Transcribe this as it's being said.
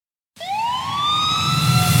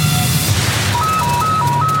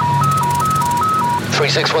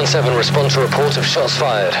3617, respond to report of shots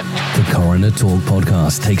fired. The Coroner Talk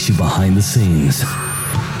podcast takes you behind the scenes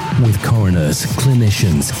with coroners,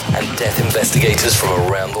 clinicians, and death investigators from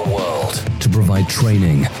around the world to provide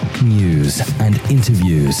training, news, and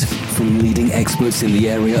interviews from leading experts in the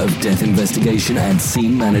area of death investigation and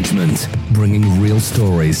scene management, bringing real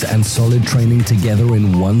stories and solid training together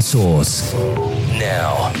in one source.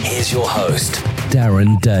 Now, here's your host,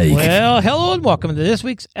 Darren Dake. Well, hello and welcome to this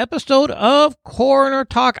week's episode of Coroner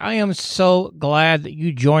Talk. I am so glad that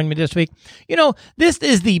you joined me this week. You know, this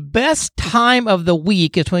is the best time of the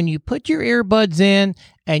week. It's when you put your earbuds in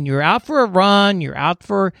and you're out for a run, you're out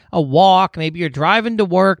for a walk, maybe you're driving to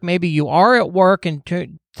work, maybe you are at work and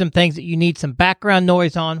some things that you need some background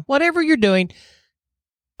noise on. Whatever you're doing,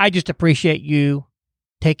 I just appreciate you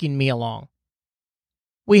taking me along.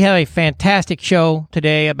 We have a fantastic show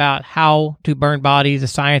today about how to burn bodies, the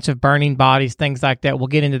science of burning bodies, things like that. We'll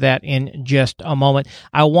get into that in just a moment.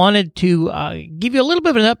 I wanted to give you a little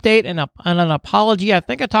bit of an update and an apology. I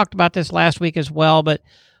think I talked about this last week as well, but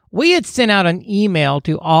we had sent out an email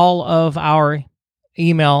to all of our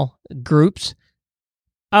email groups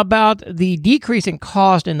about the decrease in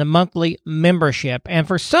cost in the monthly membership. And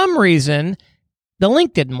for some reason, the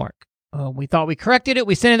link didn't work. We thought we corrected it.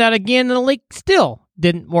 We sent it out again, and the link still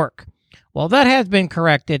didn't work. Well, that has been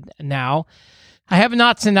corrected now. I have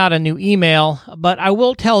not sent out a new email, but I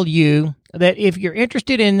will tell you that if you're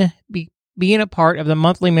interested in being a part of the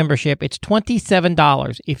monthly membership, it's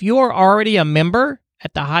 $27. If you are already a member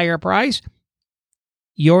at the higher price,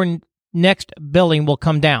 your next billing will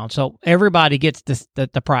come down. So everybody gets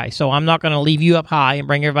the price. So I'm not going to leave you up high and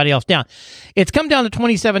bring everybody else down. It's come down to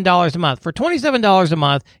 $27 a month. For $27 a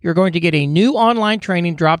month, you're going to get a new online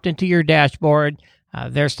training dropped into your dashboard.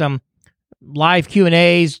 There's some live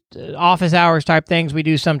Q&As, office hours type things we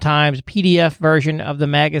do sometimes, PDF version of the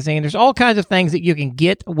magazine. There's all kinds of things that you can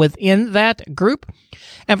get within that group.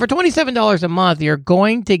 And for $27 a month, you're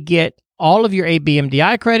going to get all of your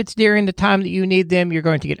ABMDI credits during the time that you need them. You're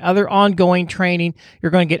going to get other ongoing training.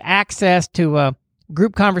 You're going to get access to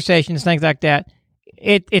group conversations, things like that.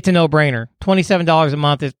 It's a no-brainer. $27 a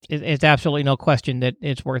month is absolutely no question that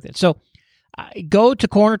it's worth it. So go to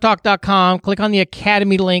coronertalk.com, click on the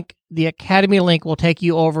Academy link. The Academy link will take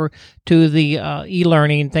you over to the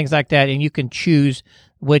e-learning, things like that, and you can choose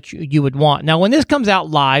which you would want. Now, when this comes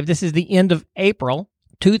out live, this is the end of April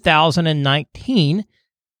 2019,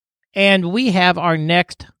 and we have our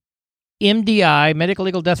next MDI, Medical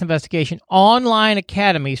Legal Death Investigation, online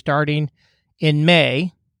academy starting in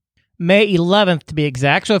May 11th to be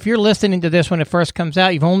exact. So if you're listening to this when it first comes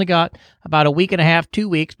out, you've only got about a week and a half, 2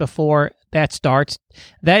 weeks before that starts.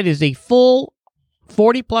 That is a full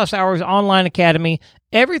 40-plus hours online academy.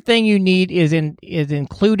 Everything you need is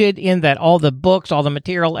included in that. All the books, all the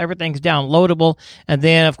material, everything's downloadable. And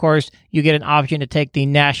then, of course, you get an option to take the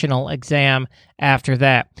national exam after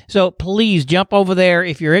that. So please jump over there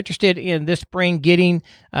if you're interested in this spring getting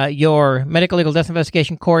your medical legal death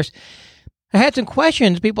investigation course. I had some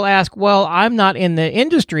questions. People ask, well, I'm not in the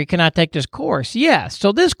industry. Can I take this course? Yes.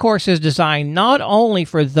 So this course is designed not only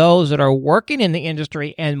for those that are working in the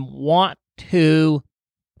industry and want to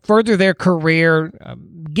further their career,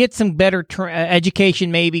 get some better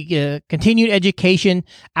education, maybe continued education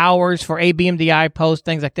hours for ABMDI posts,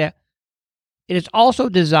 things like that. It is also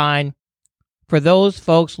designed for those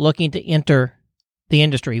folks looking to enter the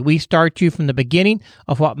industry. We start you from the beginning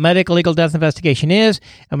of what medical legal death investigation is,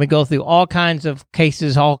 and we go through all kinds of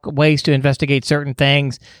cases, all ways to investigate certain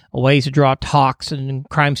things, ways to draw talks and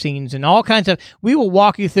crime scenes, and all kinds of. We will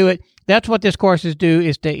walk you through it. That's what this courses do,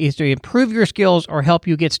 is to improve your skills or help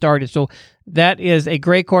you get started. So that is a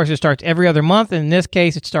great course. It starts every other month, and in this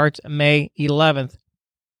case, it starts May 11th.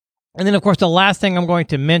 And then, of course, the last thing I'm going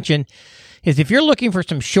to mention is if you're looking for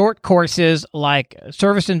some short courses like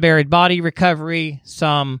service and buried body recovery,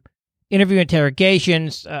 some interview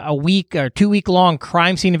interrogations, a week or 2 week long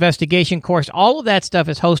crime scene investigation course, all of that stuff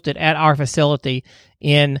is hosted at our facility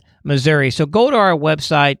in Missouri. So go to our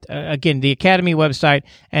website, again, the Academy website,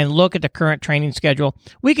 and look at the current training schedule.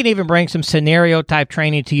 We can even bring some scenario type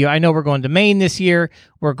training to you. I know we're going to Maine this year.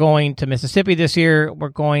 We're going to Mississippi this year. We're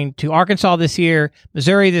going to Arkansas this year,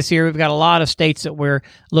 Missouri this year. We've got a lot of states that we're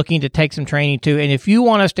looking to take some training to. And if you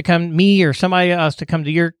want us to come, me or somebody else to come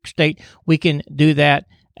to your state, we can do that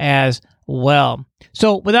as well.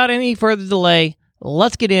 So without any further delay,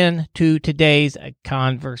 let's get into today's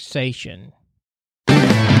conversation.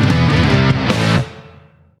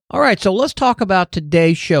 All right, so let's talk about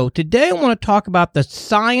today's show. Today I want to talk about the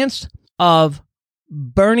science of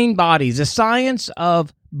burning bodies, the science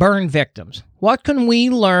of burn victims. What can we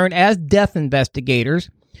learn as death investigators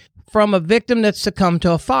from a victim that's succumbed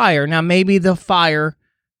to a fire. Now, maybe the fire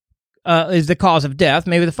is the cause of death.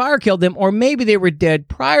 Maybe the fire killed them, or maybe they were dead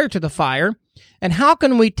prior to the fire. And how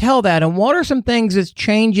can we tell that? And what are some things that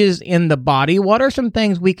changes in the body? What are some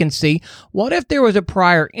things we can see? What if there was a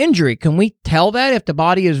prior injury? Can we tell that if the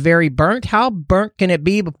body is very burnt? How burnt can it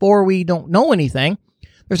be before we don't know anything?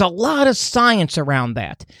 There's a lot of science around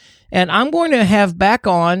that. And I'm going to have back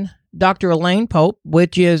on Dr. Elaine Pope,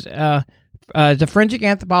 which is a forensic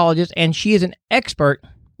anthropologist, and she is an expert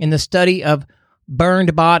in the study of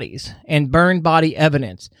burned bodies and burned body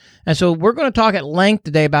evidence. And so we're going to talk at length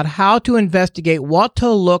today about how to investigate, what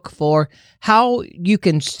to look for, how you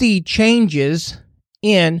can see changes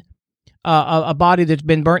in a body that's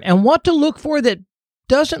been burnt, and what to look for that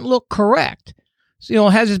doesn't look correct. So,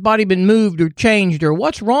 has his body been moved or changed, or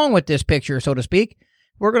what's wrong with this picture, so to speak?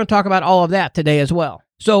 We're going to talk about all of that today as well.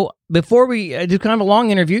 So before we do kind of a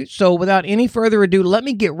long interview, so without any further ado, let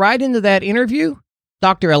me get right into that interview.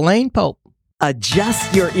 Dr. Elaine Pope.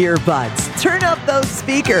 Adjust your earbuds, turn up those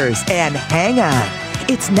speakers, and hang on.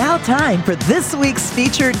 It's now time for this week's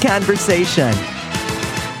featured conversation.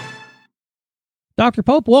 Dr.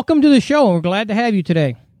 Pope, welcome to the show, and we're glad to have you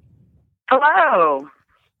today. Hello.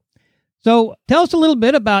 So tell us a little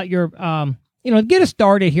bit about your, get us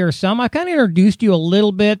started here some. I kind of introduced you a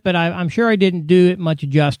little bit, but I'm sure I didn't do it much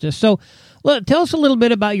justice. So tell us a little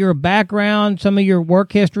bit about your background, some of your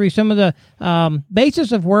work history, some of the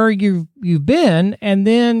basis of where you've been, and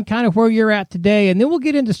then kind of where you're at today. And then we'll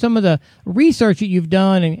get into some of the research that you've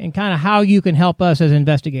done and kind of how you can help us as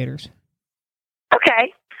investigators.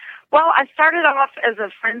 Okay. Well, I started off as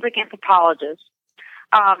a forensic anthropologist.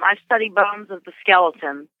 I study bones of the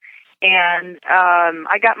skeleton. And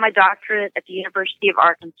I got my doctorate at the University of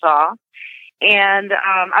Arkansas. And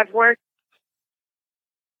I've worked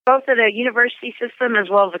both at a university system as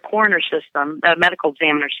well as a coroner system, a medical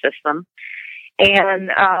examiner system. And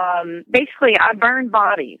basically, I burn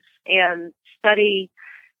bodies and study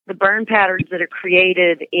the burn patterns that are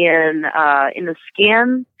created in the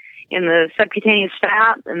skin, in the subcutaneous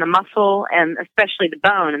fat, in the muscle, and especially the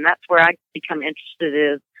bone. And that's where I become interested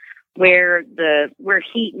in where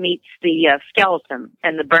heat meets the skeleton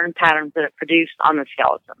and the burn patterns that are produced on the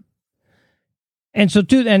skeleton.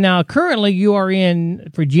 And now currently you are in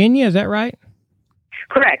Virginia, is that right?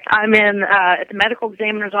 Correct. I'm in at the medical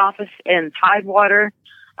examiner's office in Tidewater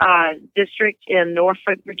District in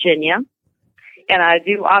Norfolk, Virginia. And I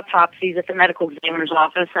do autopsies at the medical examiner's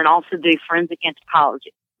office and also do forensic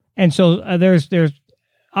anthropology. And so there's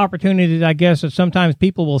opportunities, I guess, that sometimes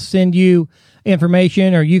people will send you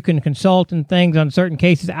information or you can consult and things on certain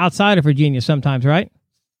cases outside of Virginia sometimes, right?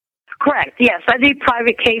 Correct. Yes, I do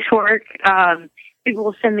private casework. People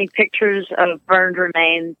will send me pictures of burned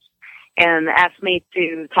remains and ask me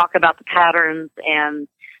to talk about the patterns and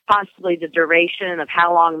possibly the duration of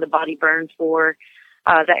how long the body burns for.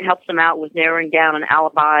 That helps them out with narrowing down an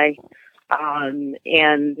alibi. So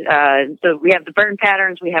we have the burn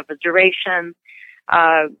patterns, we have the duration.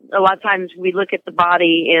 A lot of times we look at the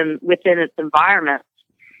body within its environment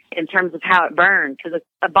in terms of how it burned, because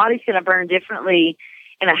a body's going to burn differently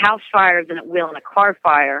in a house fire than it will in a car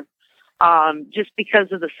fire, just because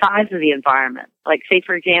of the size of the environment. Like, say,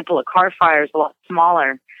 for example, a car fire is a lot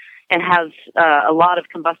smaller and has a lot of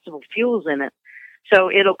combustible fuels in it, so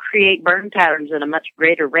it'll create burn patterns at a much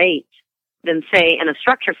greater rate than, say, in a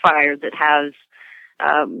structure fire that has,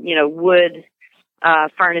 wood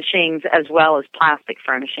furnishings as well as plastic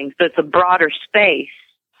furnishings. So it's a broader space.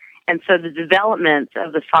 And so the development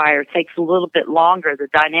of the fire takes a little bit longer. The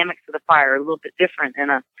dynamics of the fire are a little bit different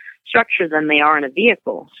in a structure than they are in a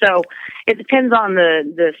vehicle. So it depends on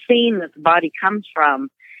the scene that the body comes from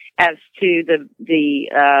as to the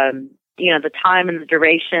time and the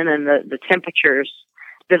duration and the temperatures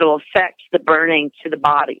that will affect the burning to the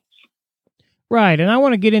bodies. Right. And I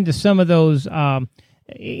want to get into some of those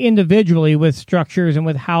individually with structures and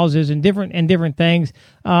with houses and different things.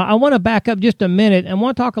 I want to back up just a minute and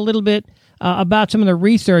want to talk a little bit about some of the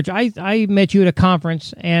research. I met you at a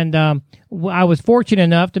conference, and I was fortunate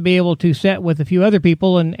enough to be able to sit with a few other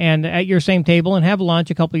people and at your same table and have lunch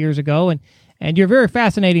a couple of years ago. And you're a very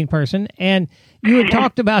fascinating person. And you had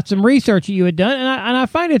talked about some research that you had done, and I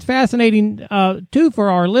find it fascinating too for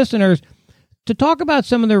our listeners to talk about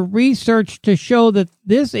some of the research to show that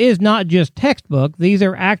this is not just textbook. These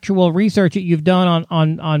are actual research that you've done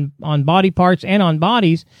on body parts and on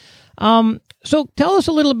bodies. So tell us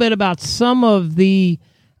a little bit about some of the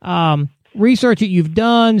research that you've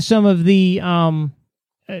done, some of the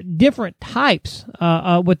different types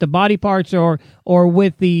with the body parts or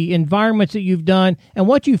with the environments that you've done, and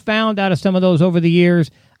what you found out of some of those over the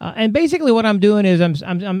years. And basically, what I'm doing is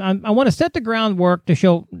I want to set the groundwork to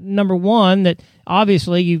show, number one, that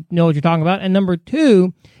obviously you know what you're talking about, and number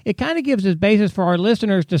two, it kind of gives us basis for our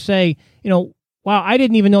listeners to say, wow, I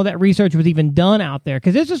didn't even know that research was even done out there,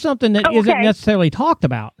 because this is something that isn't necessarily talked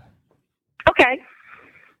about.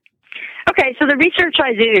 Okay, so the research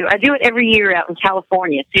I do it every year out in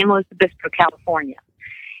California, San Luis Obispo, California.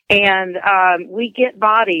 And we get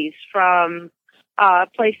bodies from a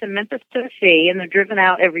place in Memphis, Tennessee, and they're driven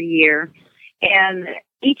out every year. And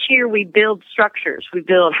each year we build structures. We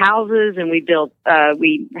build houses, and we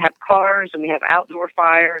have cars, and we have outdoor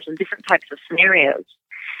fires and different types of scenarios.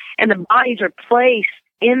 And the bodies are placed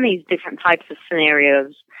in these different types of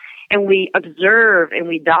scenarios, and we observe and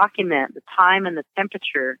we document the time and the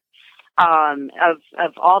temperature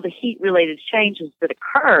of all the heat-related changes that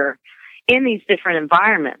occur in these different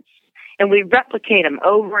environments. And we replicate them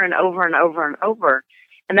over and over and over and over.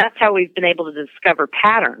 And that's how we've been able to discover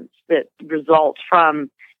patterns that result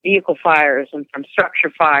from vehicle fires and from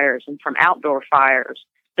structure fires and from outdoor fires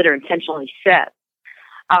that are intentionally set.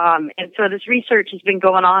 And so this research has been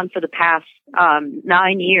going on for the past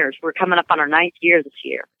 9 years. We're coming up on our 9th year this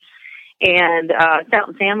year. And it's out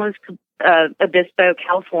in San Luis Obispo,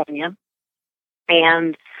 California.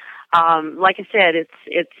 And like I said,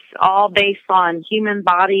 it's all based on human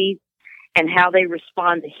bodies and how they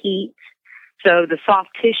respond to heat. So the soft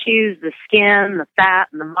tissues, the skin, the fat,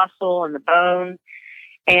 and the muscle, and the bone.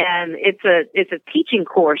 And it's a teaching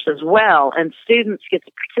course as well, and students get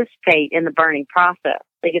to participate in the burning process.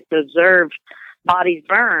 They get to observe bodies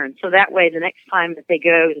burn, so that way the next time that they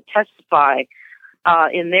go to testify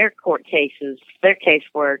in their court cases, their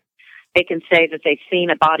casework, they can say that they've seen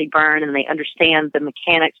a body burn and they understand the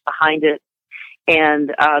mechanics behind it and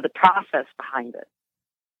the process behind it.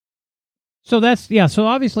 So so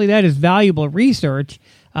obviously that is valuable research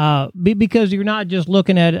because you're not just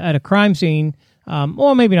looking at a crime scene,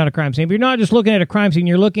 or maybe not a crime scene, but you're not just looking at a crime scene,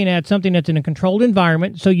 you're looking at something that's in a controlled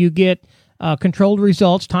environment, so you get controlled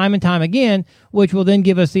results time and time again, which will then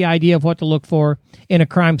give us the idea of what to look for in a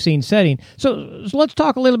crime scene setting. So let's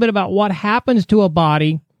talk a little bit about what happens to a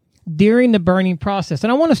body during the burning process.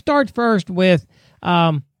 And I want to start first with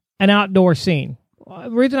an outdoor scene. The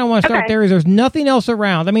reason I want to start there is there's nothing else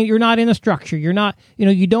around. I mean, you're not in a structure. You're not,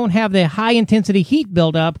 you don't have the high intensity heat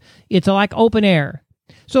buildup. It's like open air.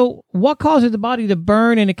 So what causes the body to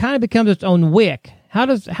burn and it kind of becomes its own wick? How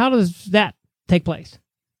does that take place?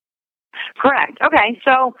 Correct. Okay.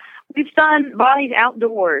 So we've done bodies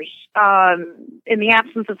outdoors in the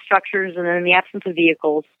absence of structures and in the absence of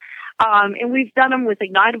vehicles. And we've done them with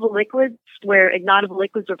ignitable liquids, where ignitable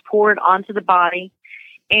liquids are poured onto the body.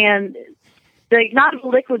 And the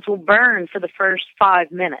ignitable liquids will burn for the first 5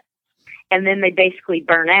 minutes, and then they basically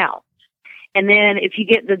burn out. And then if you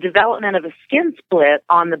get the development of a skin split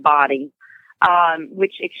on the body,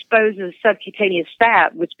 which exposes subcutaneous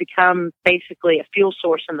fat, which becomes basically a fuel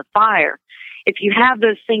source in the fire, if you have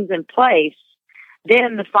those things in place,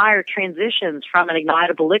 then the fire transitions from an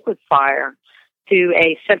ignitable liquid fire to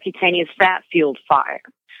a subcutaneous fat-fueled fire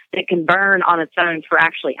that can burn on its own for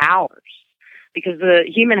actually hours. Because the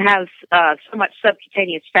human has so much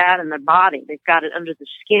subcutaneous fat in their body. They've got it under the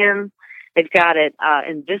skin, they've got it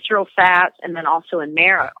in visceral fats, and then also in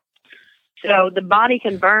marrow. So the body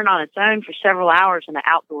can burn on its own for several hours in an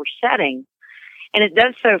outdoor setting. And it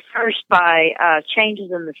does so first by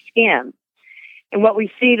changes in the skin. And what we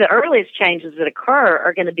see, the earliest changes that occur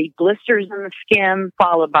are going to be blisters in the skin,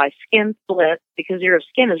 followed by skin splits, because your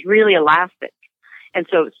skin is really elastic. And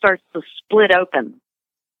so it starts to split open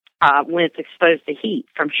when it's exposed to heat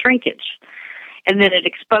from shrinkage. And then it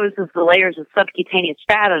exposes the layers of subcutaneous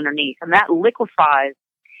fat underneath, and that liquefies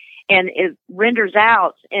and it renders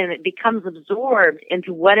out and it becomes absorbed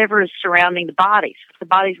into whatever is surrounding the body. So if the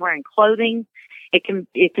body's wearing clothing, it can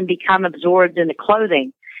become absorbed into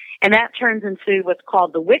clothing. And that turns into what's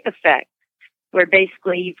called the wick effect, where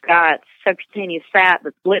basically you've got subcutaneous fat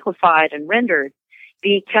that's liquefied and rendered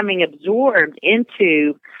becoming absorbed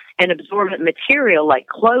into an absorbent material like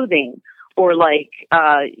clothing or like,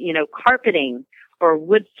 carpeting or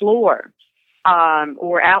wood floor,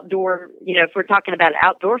 or outdoor, if we're talking about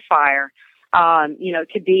outdoor fire, it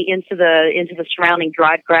could be into the surrounding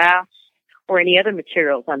dried grass or any other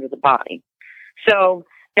materials under the body. So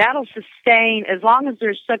that'll sustain, as long as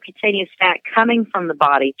there's subcutaneous fat coming from the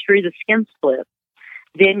body through the skin split,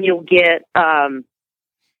 then you'll get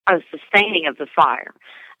a sustaining of the fire.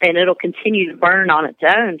 And it'll continue to burn on its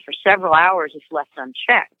own for several hours if left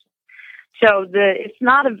unchecked. So it's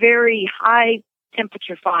not a very high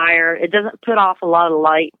temperature fire. It doesn't put off a lot of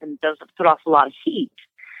light and doesn't put off a lot of heat.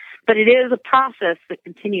 But it is a process that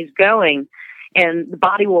continues going, and the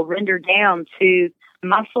body will render down to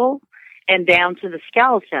muscle and down to the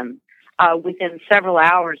skeleton within several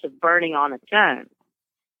hours of burning on its own.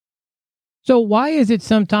 So why is it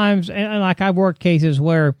sometimes, and like I've worked cases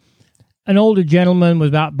where an older gentleman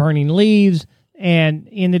was out burning leaves and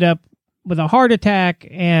ended up with a heart attack,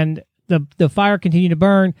 and the fire continued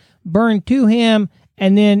to burn to him,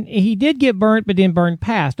 and then he did get burnt, but then burned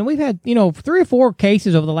past. And we've had, 3 or 4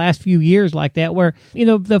 cases over the last few years like that where,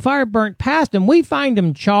 the fire burnt past him. We find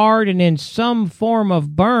him charred and in some form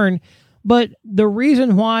of burn, but the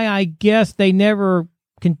reason why I guess he never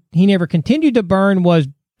continued to burn was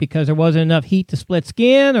because there wasn't enough heat to split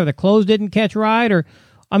skin, or the clothes didn't catch right, or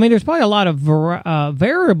there's probably a lot of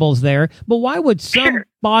variables there, but why would some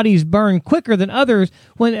bodies burn quicker than others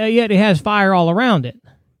when yet it has fire all around it?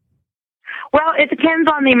 Well, it depends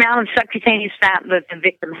on the amount of subcutaneous fat that the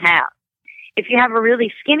victim has. If you have a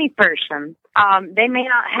really skinny person, they may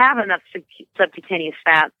not have enough subcutaneous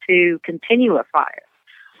fat to continue a fire.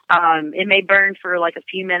 It may burn for like a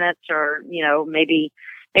few minutes, or, maybe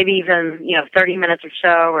even, 30 minutes or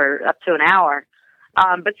so, or up to an hour.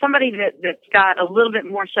 But somebody that's got a little bit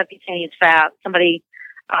more subcutaneous fat,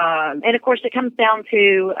 and of course it comes down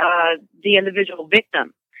to the individual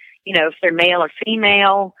victim. If they're male or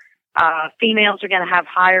female, females are going to have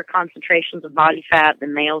higher concentrations of body fat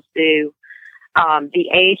than males do. The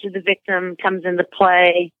age of the victim comes into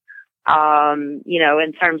play,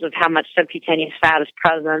 in terms of how much subcutaneous fat is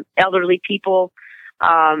present. Elderly people,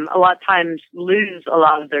 a lot of times lose a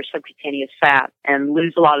lot of their subcutaneous fat and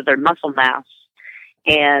lose a lot of their muscle mass.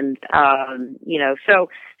 And, so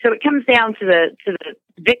it comes down to the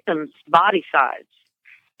victim's body size,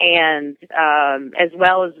 and, as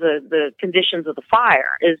well as the conditions of the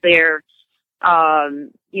fire. Is there, are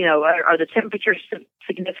the temperatures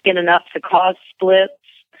significant enough to cause splits,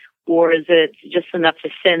 or is it just enough to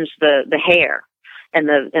singe the hair and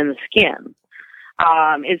the skin?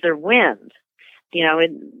 Is there wind?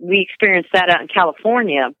 We experience that out in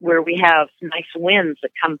California, where we have nice winds that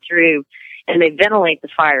come through, and they ventilate the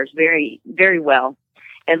fires very, very well,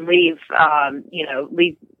 and leave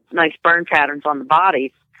nice burn patterns on the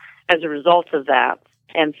bodies as a result of that.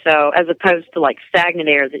 And so, as opposed to like stagnant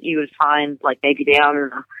air that you would find like maybe down in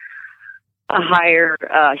a higher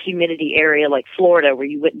humidity area like Florida, where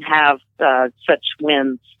you wouldn't have such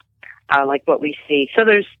winds like what we see. So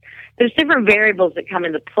there's different variables that come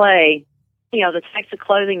into play. The types of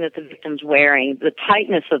clothing that the victim's wearing, the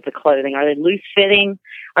tightness of the clothing. Are they loose fitting?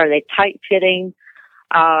 Are they tight fitting?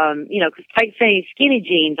 Because tight fitting skinny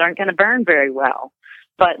jeans aren't going to burn very well,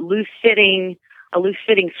 but a loose fitting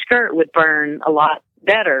skirt would burn a lot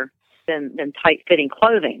better than tight fitting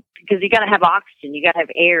clothing, because you got to have oxygen, you got to have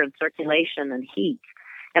air and circulation and heat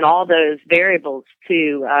and all those variables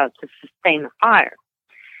to sustain the fire.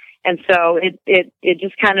 And so it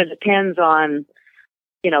just kind of depends on,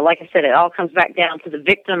 like I said, it all comes back down to the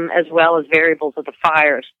victim as well as variables of the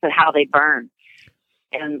fires, to how they burn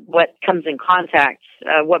and what comes in contact,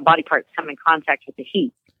 what body parts come in contact with the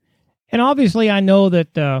heat. And obviously I know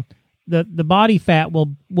that the body fat will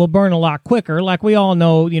burn a lot quicker. Like we all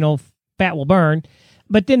know, fat will burn,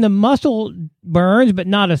 but then the muscle burns, but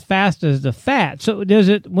not as fast as the fat. So does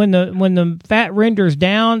it, when the fat renders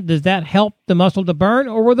down, does that help the muscle to burn,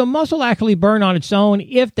 or will the muscle actually burn on its own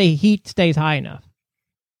if the heat stays high enough?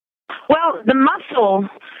 Well, the muscle,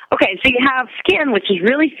 okay, so you have skin, which is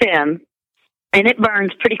really thin, and it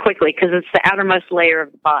burns pretty quickly because it's the outermost layer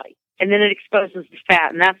of the body. And then it exposes the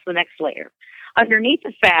fat, and that's the next layer. Underneath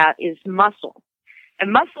the fat is muscle.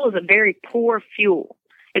 And muscle is a very poor fuel.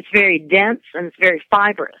 It's very dense and it's very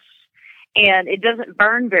fibrous. And it doesn't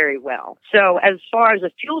burn very well. So as far as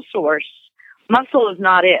a fuel source, muscle is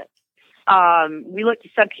not it. We look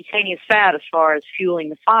at subcutaneous fat as far as fueling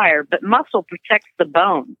the fire, but muscle protects the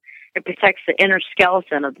bone. It protects the inner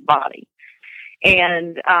skeleton of the body.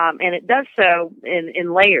 And it does so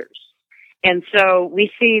in layers. And so we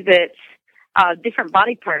see that different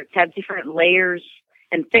body parts have different layers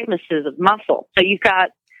and thicknesses of muscle. So you've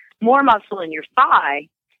got more muscle in your thigh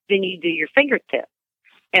than you do your fingertip.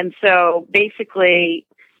 And so basically,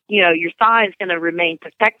 your thigh is going to remain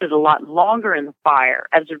protected a lot longer in the fire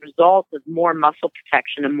as a result of more muscle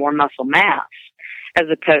protection and more muscle mass, as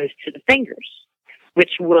opposed to the fingers,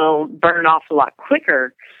 which will burn off a lot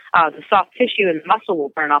quicker. The soft tissue and the muscle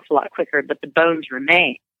will burn off a lot quicker, but the bones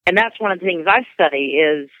remain. And that's one of the things I study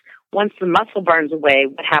is, once the muscle burns away,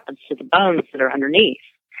 what happens to the bones that are underneath?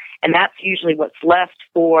 And that's usually what's left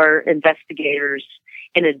for investigators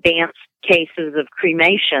in advanced cases of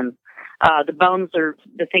cremation The bones are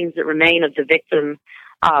the things that remain of the victim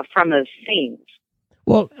from those scenes.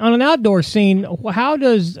 Well, on an outdoor scene, how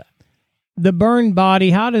does the burned body,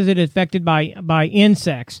 how does it affected by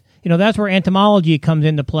insects? That's where entomology comes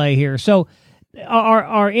into play here. So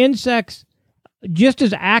are insects just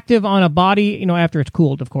as active on a body, after it's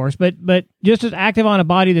cooled, of course, but just as active on a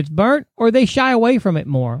body that's burnt, or they shy away from it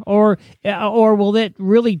more? Or will it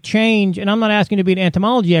really change, and I'm not asking to be an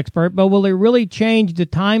entomology expert, but will it really change the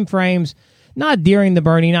time frames, not during the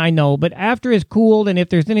burning, I know, but after it's cooled, and if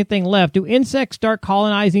there's anything left? Do insects start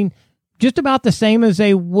colonizing just about the same as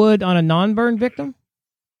they would on a non-burned victim?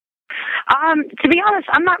 To be honest,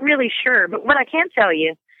 I'm not really sure, but what I can tell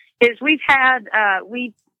you is we've had,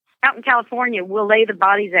 out in California, we'll lay the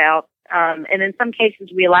bodies out, and in some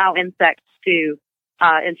cases we allow insects to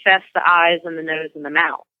infest the eyes and the nose and the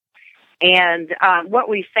mouth. And what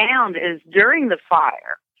we found is during the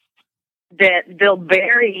fire that they'll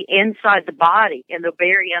bury inside the body and they'll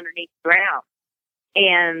bury underneath the ground,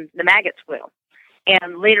 and the maggots will.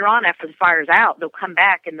 And later on, after the fire's out, they'll come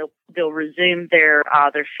back and they'll resume their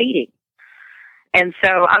feeding. And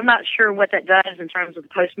so I'm not sure what that does in terms of the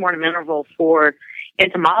postmortem interval for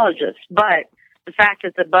entomologists, but the fact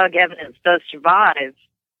that the bug evidence does survive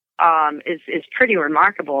is pretty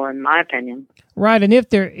remarkable, in my opinion. Right, and if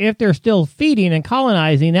they're still feeding and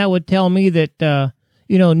colonizing, that would tell me that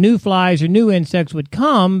new flies or new insects would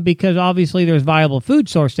come, because obviously there's viable food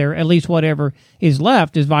source there. At least whatever is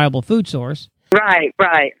left is viable food source. Right.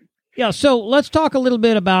 Yeah. So let's talk a little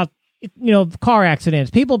bit about car accidents,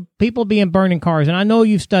 people being burned in cars, and I know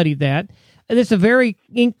you've studied that. And it's a very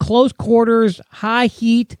in close quarters, high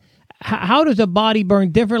heat. How does a body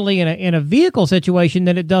burn differently in a vehicle situation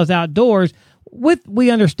than it does outdoors? We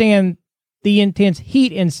understand the intense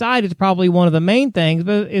heat inside is probably one of the main things,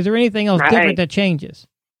 but is there anything else different that changes?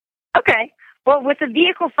 Okay. Well, with a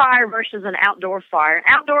vehicle fire versus an outdoor fire,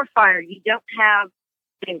 you don't have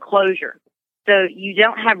the enclosure. So you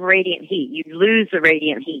don't have radiant heat. You lose the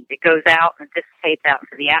radiant heat. It goes out and dissipates out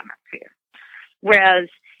into the atmosphere. Whereas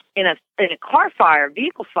in a car fire,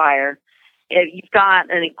 vehicle fire, you've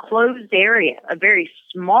got an enclosed area, a very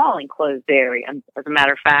small enclosed area, as a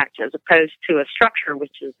matter of fact, as opposed to a structure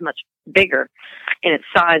which is much bigger in its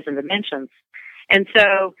size and dimensions. And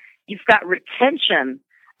so you've got retention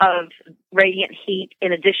of radiant heat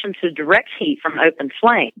in addition to direct heat from open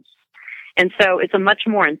flames. And so it's a much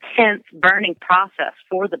more intense burning process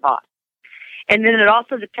for the body. And then it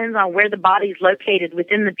also depends on where the body is located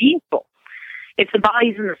within the vehicle. If the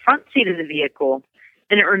body's in the front seat of the vehicle,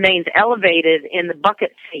 then it remains elevated in the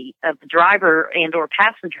bucket seat of the driver and or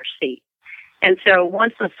passenger seat. And so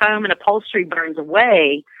once the foam and upholstery burns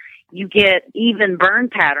away, you get even burn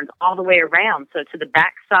patterns all the way around. So to the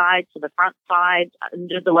back side, to the front side,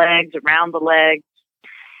 under the legs, around the legs.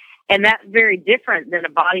 And that's very different than a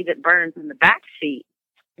body that burns in the back seat,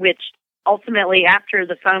 which ultimately, after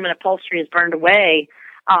the foam and upholstery is burned away,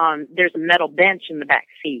 there's a metal bench in the back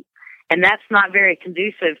seat. And that's not very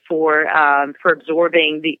conducive for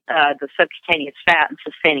absorbing the subcutaneous fat and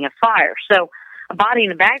sustaining a fire. So a body in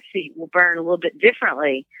the back seat will burn a little bit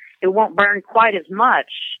differently. It won't burn quite as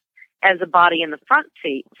much as a body in the front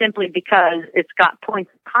seat, simply because it's got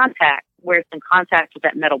points of contact where it's in contact with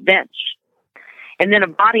that metal bench. And then a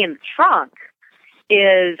body in the trunk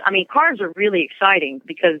cars are really exciting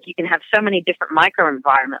because you can have so many different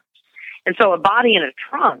microenvironments. And so a body in a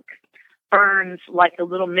trunk burns like a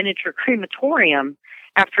little miniature crematorium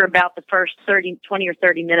after about the first 20 or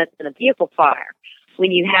 30 minutes in a vehicle fire.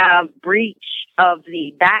 When you have breach of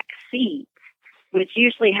the back seat, which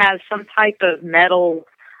usually has some type of metal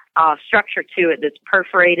structure to it that's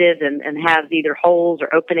perforated and has either holes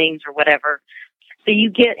or openings or whatever. So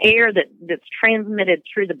you get air that's transmitted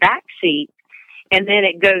through the back seat, and then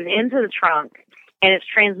it goes into the trunk, and it's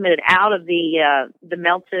transmitted out of the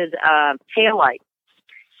melted taillight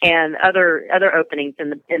and other openings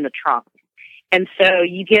in the trunk. And so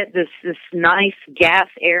you get this nice gas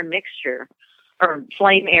air mixture or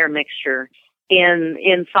flame air mixture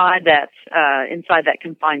inside that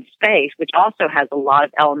confined space, which also has a lot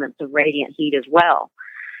of elements of radiant heat as well.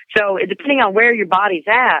 So depending on where your body's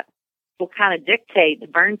at will kind of dictate the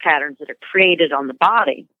burn patterns that are created on the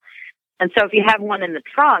body. And so if you have one in the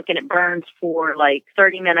trunk and it burns for like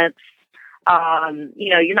 30 minutes,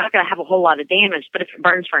 you're not going to have a whole lot of damage. But if it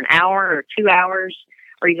burns for an hour or 2 hours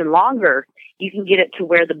or even longer, you can get it to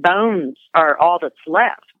where the bones are all that's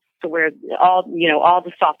left, to where all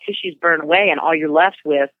the soft tissues burn away and all you're left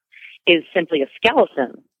with is simply a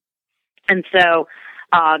skeleton. And so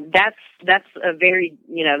that's a very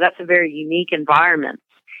unique environment.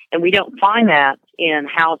 And we don't find that in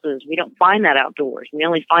houses. We don't find that outdoors. We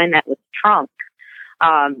only find that with the trunk.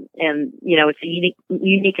 And, it's a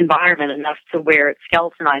unique environment enough to where it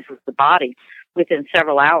skeletonizes the body within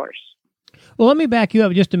several hours. Well, let me back you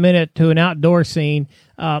up just a minute to an outdoor scene.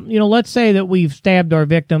 Let's say that we've stabbed our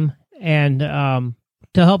victim and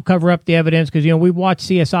to help cover up the evidence, because, we've watched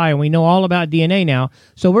CSI and we know all about DNA now.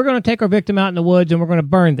 So we're going to take our victim out in the woods and we're going to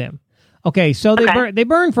burn them. Okay, so they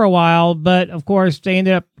burn for a while, but of course they end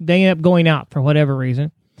up going out for whatever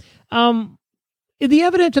reason. The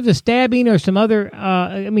evidence of the stabbing or some other,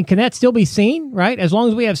 can that still be seen, right? As long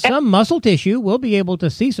as we have some muscle tissue, we'll be able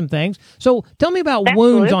to see some things. So tell me about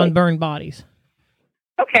wounds on burned bodies.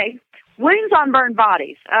 Okay. Wounds on burned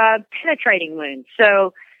bodies, penetrating wounds.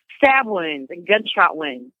 So stab wounds and gunshot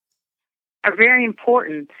wounds are very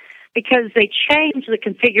important because they change the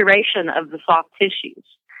configuration of the soft tissues.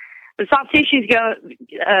 The soft tissues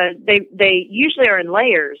they usually are in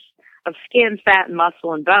layers of skin, fat, and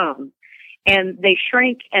muscle and bone. And they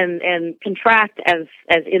shrink and contract as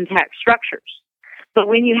intact structures. But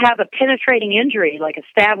when you have a penetrating injury, like a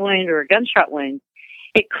stab wound or a gunshot wound,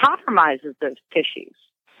 it compromises those tissues.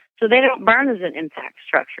 So they don't burn as an intact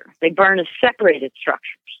structure. They burn as separated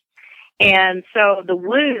structures. And so the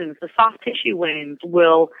wounds, the soft tissue wounds,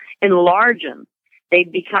 will enlarge them. They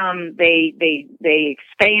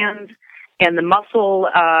expand, and the muscle,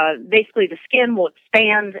 basically the skin will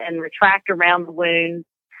expand and retract around the wound.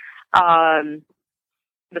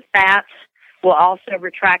 The fat will also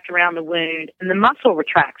retract around the wound, and the muscle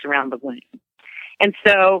retracts around the wound. And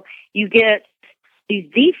so you get these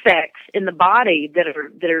defects in the body that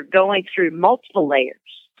are going through multiple layers.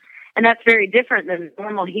 And that's very different than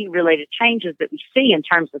normal heat-related changes that we see in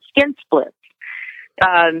terms of skin splits.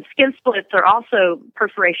 Skin splits are also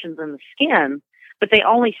perforations in the skin, but they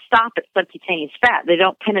only stop at subcutaneous fat. They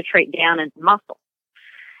don't penetrate down into muscle.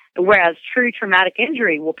 Whereas true traumatic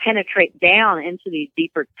injury will penetrate down into these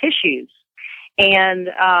deeper tissues. And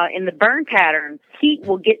in the burn patterns, heat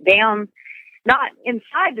will get down, not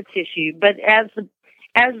inside the tissue, but as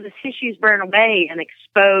the tissues burn away and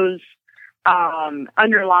expose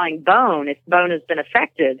underlying bone, if bone has been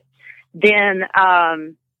affected, then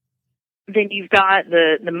you've got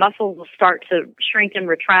the muscles will start to shrink and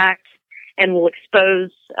retract and will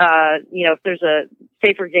expose, if there's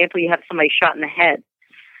say for example, you have somebody shot in the head.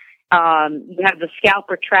 You have the scalp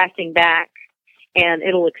retracting back, and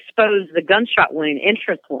it'll expose the gunshot wound,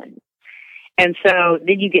 entrance wound. And so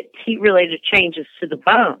then you get heat-related changes to the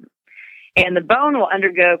bone. And the bone will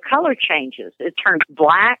undergo color changes. It turns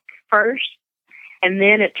black first, and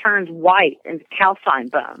then it turns white into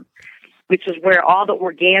calcined bone, which is where all the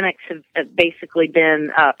organics have basically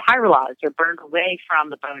been pyrolyzed or burned away from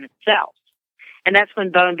the bone itself. And that's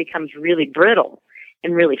when bone becomes really brittle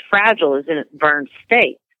and really fragile, is in its burned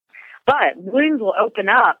state. But wounds will open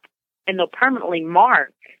up and they'll permanently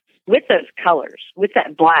mark with those colors, with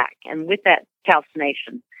that black and with that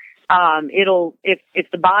calcination. If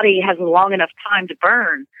the body has a long enough time to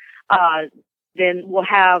burn, then we'll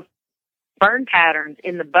have burn patterns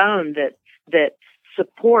in the bone that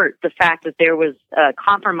support the fact that there was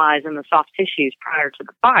compromise in the soft tissues prior to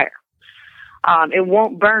the fire. It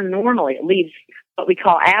won't burn normally. It leaves what we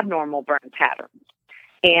call abnormal burn patterns.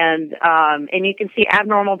 And you can see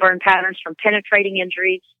abnormal burn patterns from penetrating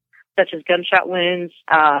injuries, such as gunshot wounds,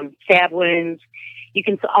 stab wounds. You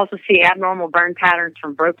can also see abnormal burn patterns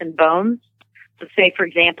from broken bones. So say, for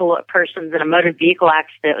example, a person's in a motor vehicle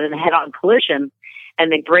accident in a head-on collision,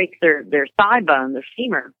 and they break their thigh bone, their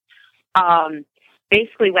femur.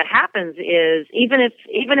 Basically what happens is, even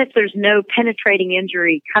if there's no penetrating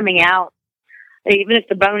injury coming out, even if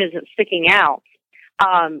the bone isn't sticking out,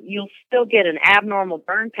 you'll still get an abnormal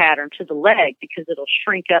burn pattern to the leg because it'll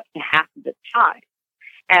shrink up to half of its size,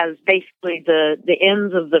 as basically the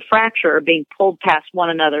ends of the fracture are being pulled past one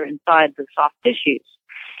another inside the soft tissues.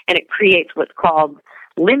 And it creates what's called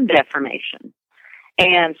limb deformation.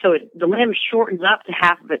 And so the limb shortens up to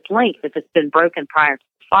half of its length if it's been broken prior to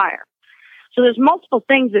the fire. So there's multiple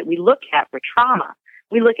things that we look at for trauma.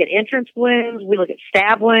 We look at entrance wounds. We look at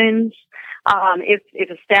stab wounds. If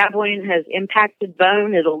a stab wound has impacted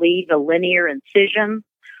bone, it'll leave a linear incision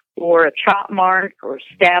or a chop mark or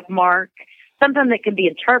stab mark, something that can be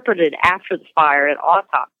interpreted after the fire at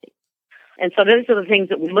autopsy. And so those are the things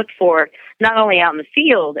that we look for, not only out in the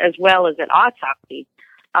field as well as at autopsy,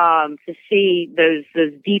 to see those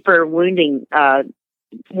deeper wound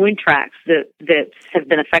tracks that have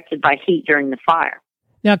been affected by heat during the fire.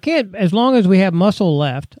 Now, Kent, as long as we have muscle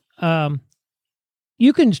left,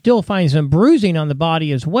 you can still find some bruising on the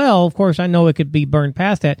body as well. Of course, I know it could be burned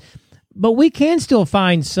past that. But we can still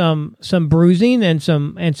find some bruising and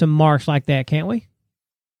some marks like that, can't we?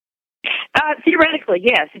 Theoretically,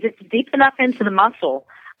 yes. If it's deep enough into the muscle,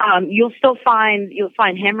 you'll find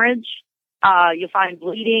hemorrhage. You'll find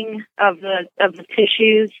bleeding of the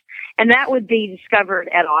tissues, and that would be discovered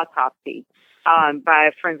at autopsy by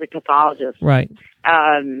a forensic pathologist. Right.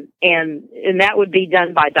 And that would be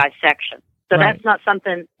done by dissection. So right. That's not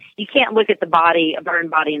something you can't look at the body, a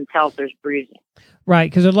burned body, and tell if there's bruising.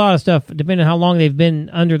 Right, because there's a lot of stuff, depending on how long they've been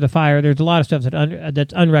under the fire, there's a lot of stuff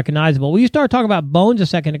that's unrecognizable. Well, you started talking about bones a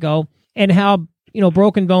second ago and how,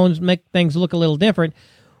 broken bones make things look a little different.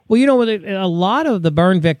 Well, a lot of the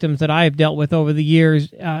burn victims that I have dealt with over the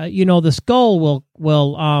years, the skull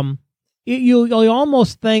will you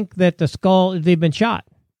almost think that the skull, they've been shot.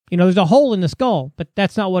 There's a hole in the skull, but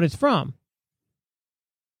that's not what it's from.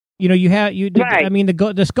 Right. I mean,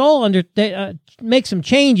 the skull makes some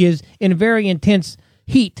changes in very intense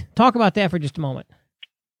heat. Talk about that for just a moment.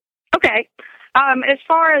 Okay. As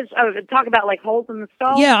far as talk about like holes in the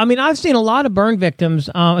skull. Yeah, I mean, I've seen a lot of burn victims,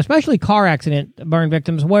 especially car accident burn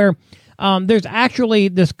victims, where there's actually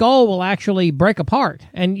the skull will actually break apart,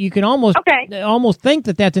 and you can almost think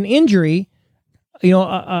that that's an injury,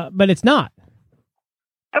 but it's not.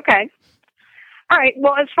 Okay. All right.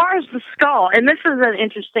 Well, as far as the skull, and this is an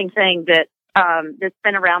interesting thing that that's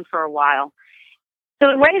been around for a while.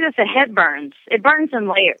 So the way that the head burns, it burns in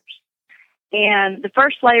layers. And the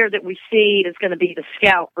first layer that we see is going to be the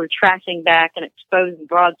scalp retracting back and exposing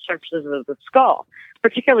broad surfaces of the skull,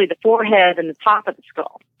 particularly the forehead and the top of the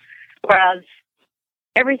skull. Whereas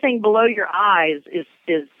everything below your eyes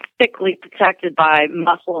is thickly protected by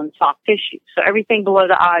muscle and soft tissue. So everything below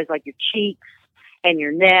the eyes, like your cheeks and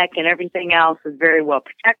your neck and everything else, is very well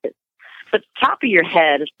protected. But the top of your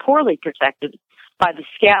head is poorly protected by the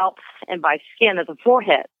scalp and by skin of the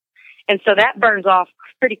forehead. And so that burns off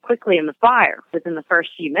pretty quickly in the fire within the first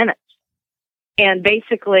few minutes. And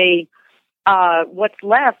basically, what's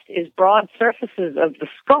left is broad surfaces of the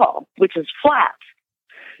skull, which is flat.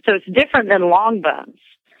 So it's different than long bones.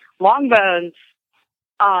 Long bones,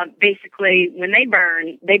 basically, when they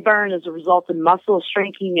burn as a result of muscle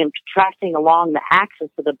shrinking and contracting along the axis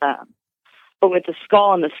of the bone. But with the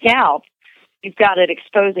skull and the scalp, you've got it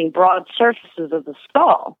exposing broad surfaces of the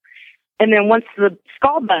skull. And then once the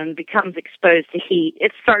skull bone becomes exposed to heat,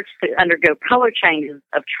 it starts to undergo color changes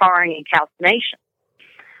of charring and calcination.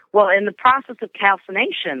 Well, in the process of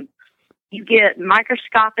calcination, you get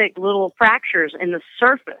microscopic little fractures in the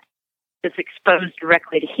surface that's exposed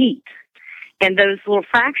directly to heat. And those little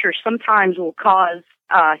fractures sometimes will cause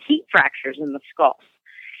heat fractures in the skull,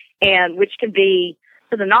 and which can be,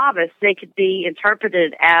 to the novice, they could be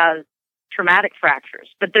interpreted as traumatic fractures,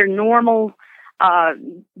 but they're normal.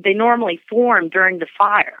 They normally form during the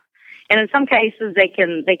fire, and in some cases they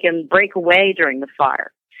can break away during the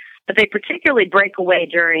fire. But they particularly break away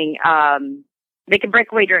during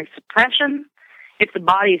suppression. If the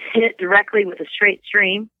body is hit directly with a straight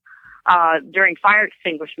stream during fire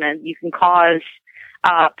extinguishment, you can cause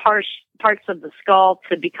parts of the skull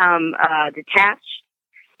to become detached,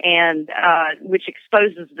 and which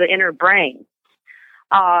exposes the inner brain.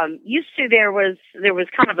 Used to there was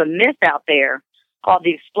kind of a myth out there called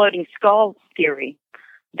the exploding skull theory,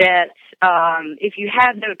 that if you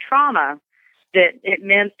had no trauma, that it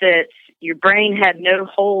meant that your brain had no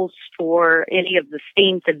holes for any of the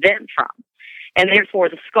steam to vent from, and therefore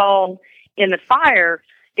the skull in the fire,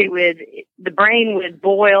 the brain would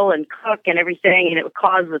boil and cook and everything, and it would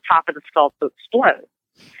cause the top of the skull to explode.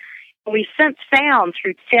 We've since found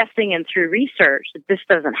through testing and through research that this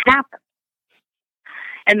doesn't happen.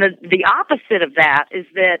 And the opposite of that is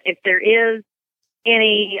that if there is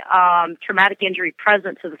any traumatic injury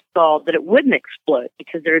present to the skull, that it wouldn't explode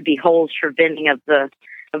because there would be holes for venting of the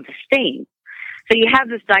steam. So you have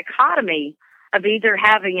this dichotomy of either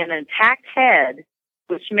having an intact head,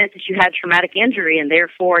 which meant that you had traumatic injury and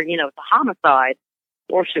therefore, it's a homicide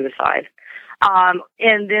or suicide.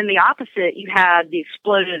 And then the opposite, you had the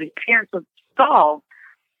exploded appearance of the skull,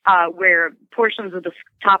 where portions of the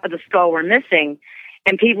top of the skull were missing.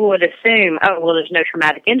 And people would assume, there's no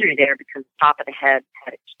traumatic injury there because the top of the head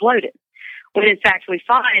had exploded. When in fact we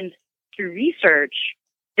find through research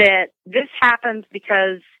that this happens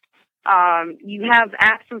because you have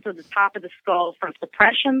absence of the top of the skull from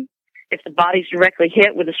suppression, if the body's directly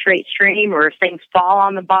hit with a straight stream, or if things fall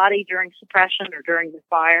on the body during suppression or during the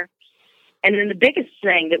fire. And then the biggest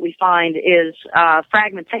thing that we find is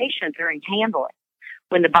fragmentation during handling,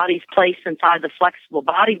 when the body's placed inside the flexible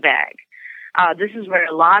body bag. This is where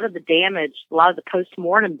a lot of the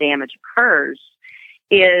post-mortem damage occurs,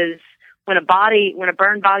 is when a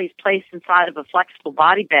burned body is placed inside of a flexible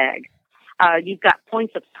body bag, you've got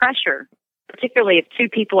points of pressure, particularly if two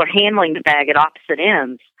people are handling the bag at opposite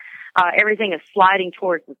ends. Everything is sliding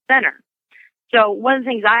towards the center. So one of the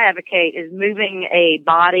things I advocate is moving a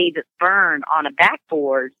body that's burned on a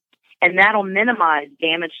backboard, and that'll minimize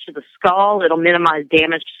damage to the skull. It'll minimize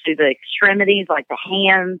damage to the extremities, like the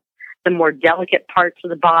hands, the more delicate parts of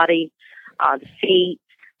the body, the feet,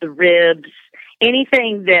 the ribs,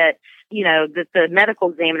 anything that, that the medical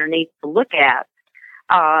examiner needs to look at.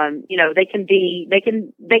 They can be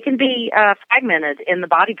fragmented in the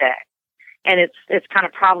body bag, and it's kind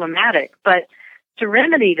of problematic. But to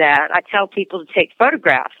remedy that, I tell people to take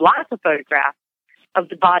photographs, lots of photographs of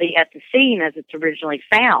the body at the scene as it's originally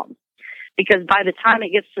found, because by the time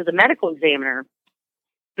it gets to the medical examiner,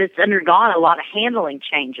 it's undergone a lot of handling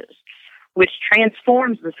changes, which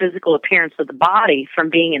transforms the physical appearance of the body from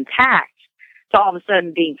being intact to all of a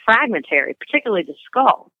sudden being fragmentary, particularly the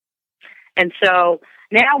skull. And so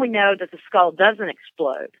now we know that the skull doesn't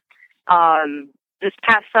explode. This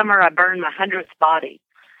past summer, I burned my 100th body.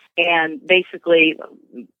 And basically,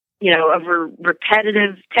 over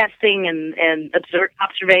repetitive testing and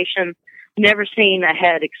observation, never seen a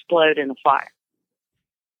head explode in a fire.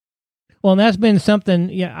 Well, and that's been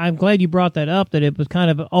something, I'm glad you brought that up, that it was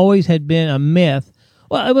kind of always had been a myth.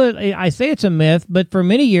 Well, I say it's a myth, but for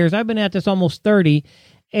many years, I've been at this almost 30,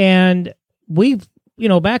 and we've,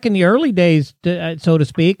 back in the early days, so to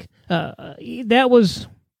speak, that was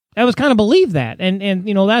kind of believed that. And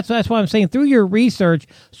that's why I'm saying through your research,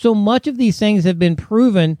 so much of these things have been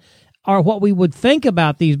proven, are what we would think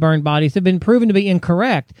about these burned bodies have been proven to be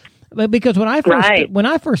incorrect. But because when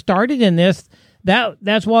I first started in this,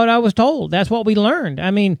 that's what I was told. That's what we learned.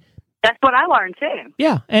 I mean, that's what I learned too.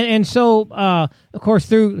 Yeah. And so, of course,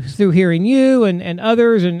 through hearing you and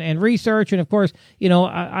others and research, and of course,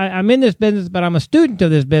 I'm in this business, but I'm a student of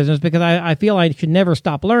this business because I feel I should never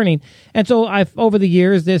stop learning. And so over the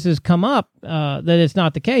years, this has come up, that it's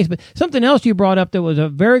not the case. But something else you brought up that was a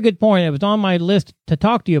very good point, it was on my list to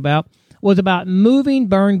talk to you about, was about moving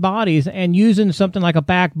burned bodies and using something like a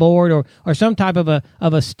backboard or some type of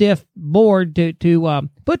a stiff board to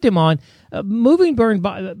put them on. Moving burned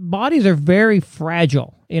bodies are very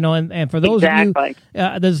fragile, and for those of you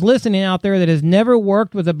that's listening out there that has never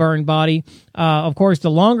worked with a burned body, of course,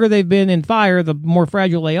 the longer they've been in fire, the more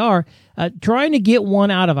fragile they are. Trying to get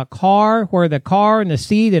one out of a car where the car and the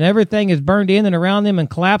seat and everything is burned in and around them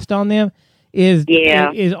and collapsed on them is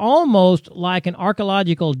almost like an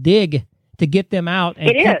archaeological dig to get them out and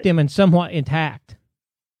keep them in somewhat intact.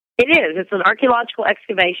 It is. It's an archaeological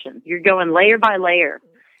excavation. You're going layer by layer,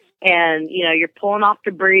 and you're pulling off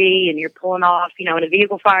debris, and you're pulling off. In a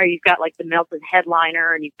vehicle fire, you've got like the melted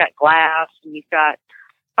headliner, and you've got glass, and you've got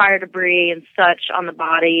fire debris and such on the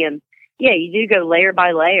body, and you do go layer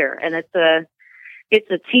by layer, and it's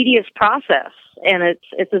a tedious process, and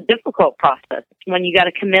it's a difficult process. It's when you got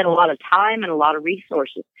to commit a lot of time and a lot of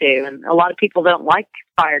resources to, and a lot of people don't like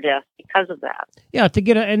fire death because of that. Yeah, to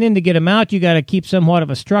get them out, you got to keep somewhat of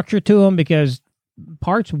a structure to them because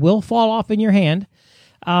parts will fall off in your hand.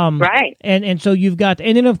 Right. And so you've got,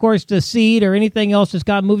 and then of course the seat or anything else that's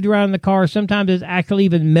got moved around in the car, sometimes it's actually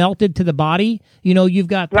even melted to the body. You've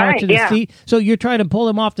got parts of the seat. So you're trying to pull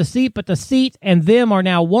them off the seat, but the seat and them are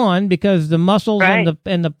now one because the muscles and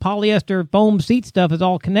the polyester foam seat stuff is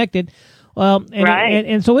all connected.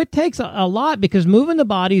 And so it takes a lot because moving the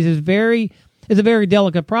bodies is a very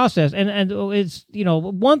delicate process. And it's,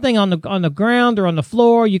 one thing on the ground or on the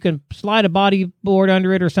floor, you can slide a body board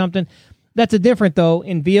under it or something. That's a different, though,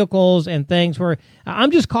 in vehicles and things where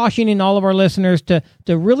I'm just cautioning all of our listeners to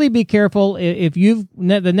really be careful. If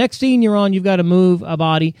the next scene you're on, you've got to move a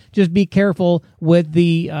body, just be careful with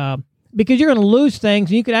because you're going to lose things.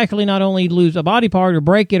 And you could actually not only lose a body part or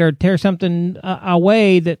break it or tear something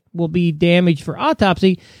away that will be damaged for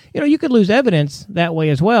autopsy, you could lose evidence that way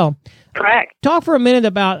as well. Correct. Talk for a minute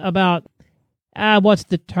about what's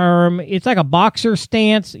the term? It's like a boxer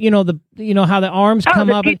stance. How the arms come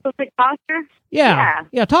up. The fetal posture?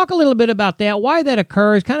 Yeah. Talk a little bit about that. Why that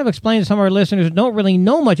occurs. Kind of explain to some of our listeners who don't really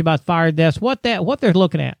know much about fire deaths what they're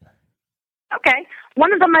looking at. Okay.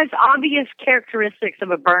 One of the most obvious characteristics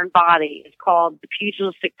of a burned body is called the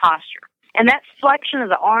pugilistic posture, and that's flexion of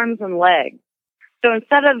the arms and legs. So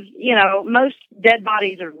instead of most dead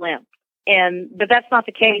bodies are limp, but that's not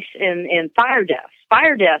the case in fire deaths.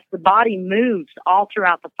 Fire deaths, the body moves all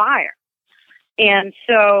throughout the fire. And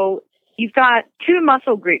so you've got two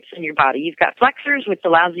muscle groups in your body. You've got flexors, which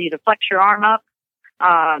allows you to flex your arm up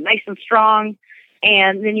nice and strong.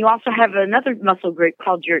 And then you also have another muscle group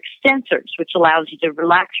called your extensors, which allows you to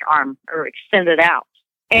relax your arm or extend it out.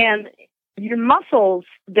 And your muscles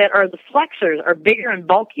that are the flexors are bigger and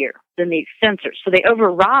bulkier than the extensors. So they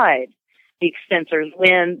override the extensors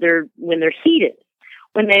when they're heated.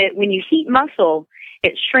 When you heat muscle,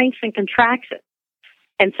 it shrinks and contracts it.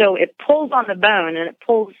 And so it pulls on the bone, and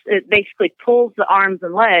it basically pulls the arms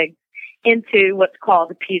and legs into what's called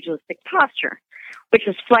the pugilistic posture, which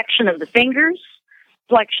is flexion of the fingers,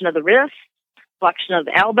 flexion of the wrist, flexion of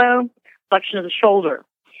the elbow, flexion of the shoulder.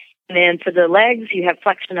 And then for the legs, you have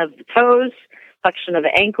flexion of the toes, flexion of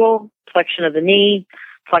the ankle, flexion of the knee,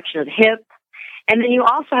 flexion of the hip. And then you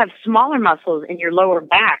also have smaller muscles in your lower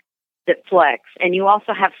back that flex, and you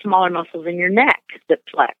also have smaller muscles in your neck that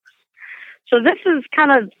flex. So this is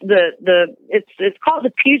kind of it's called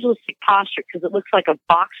the pugilistic posture because it looks like a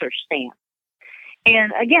boxer stance.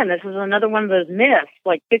 And again, this is another one of those myths.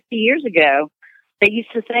 Like 50 years ago, they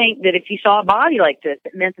used to think that if you saw a body like this,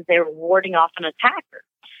 it meant that they were warding off an attacker.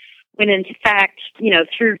 When in fact,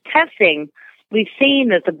 through testing, we've seen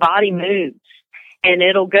that the body moves, and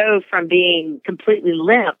it'll go from being completely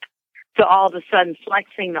limp to all of a sudden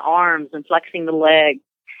flexing the arms and flexing the legs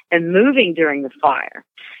and moving during the fire.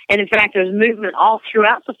 And in fact, there's movement all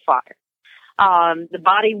throughout the fire. The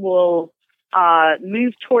body will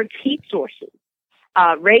move towards heat sources.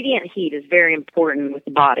 Radiant heat is very important with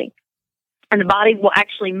the body. And the body will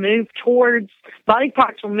actually body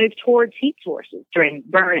parts will move towards heat sources during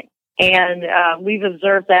burning. And we've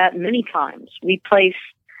observed that many times. We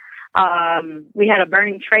had a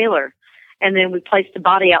burning trailer, and then we placed the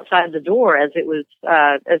body outside the door as it was,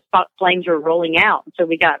 as flames were rolling out. So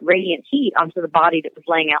we got radiant heat onto the body that was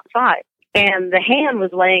laying outside. And the hand was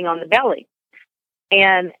laying on the belly.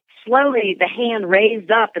 And slowly the hand raised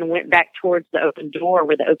up and went back towards the open door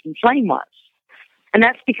where the open flame was. And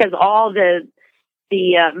that's because all the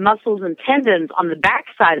muscles and tendons on the back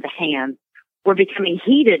side of the hand were becoming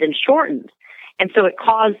heated and shortened. And so it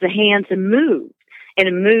caused the hand to move, and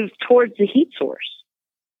it moved towards the heat source.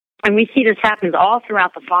 And we see this happens all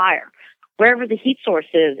throughout the fire. Wherever the heat source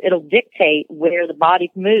is, it'll dictate where the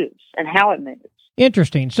body moves and how it moves.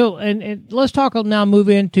 Interesting. So, and let's move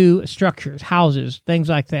into structures, houses, things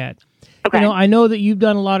like that. Okay. I know that you've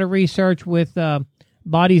done a lot of research with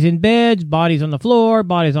bodies in beds, bodies on the floor,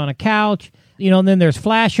 bodies on a couch. And then there's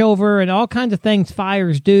flashover and all kinds of things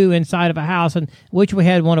fires do inside of a house, and which we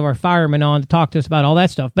had one of our firemen on to talk to us about all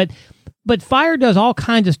that stuff. But fire does all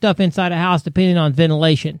kinds of stuff inside a house depending on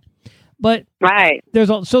ventilation. But right. there's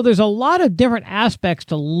a lot of different aspects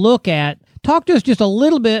to look at. Talk to us just a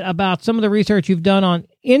little bit about some of the research you've done on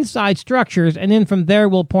inside structures, and then from there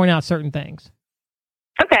we'll point out certain things.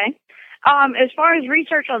 Okay. As far as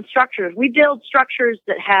research on structures, we build structures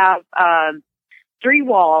that have 3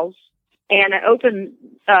 walls and an open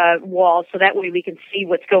wall, so that way we can see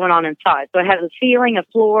what's going on inside. So it has a ceiling, a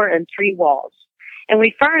floor, and 3 walls. And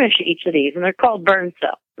we furnish each of these, and they're called burn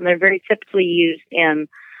cells. And they're very typically used in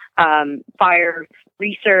fire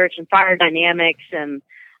research and fire dynamics. And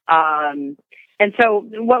so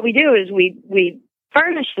what we do is we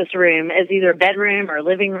furnish this room as either a bedroom or a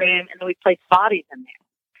living room, and then we place bodies in there.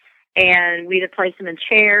 And we either place them in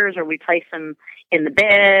chairs or we place them in the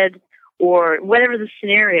bed or whatever the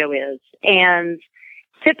scenario is. And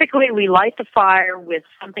typically we light the fire with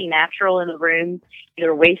something natural in the room,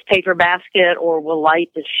 either a waste paper basket, or we'll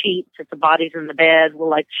light the sheets. If the body's in the bed, we'll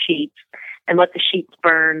light the sheets and let the sheets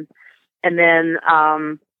burn, and then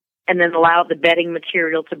allow the bedding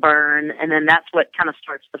material to burn. And then that's what kind of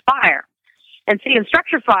starts the fire. And see, in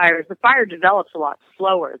structure fires, the fire develops a lot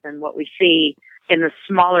slower than what we see in the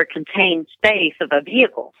smaller contained space of a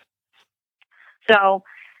vehicle. So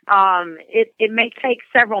it may take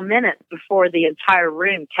several minutes before the entire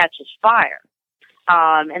room catches fire.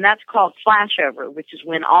 And that's called flashover, which is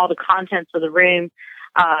when all the contents of the room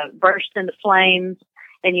burst into flames,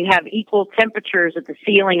 and you have equal temperatures at the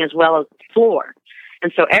ceiling as well as the floor.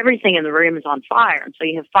 And so everything in the room is on fire. And so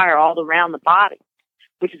you have fire all around the body,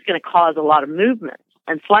 which is going to cause a lot of movement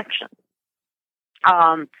and flexion.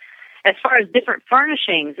 As far as different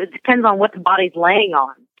furnishings, it depends on what the body's laying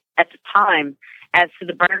on at the time as to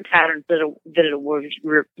the burn patterns that it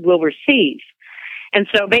will receive. And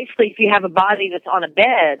so basically, if you have a body that's on a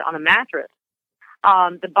bed, on a mattress,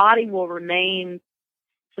 the body will remain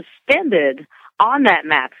suspended on that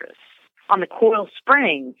mattress, on the coil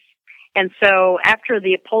springs. And so after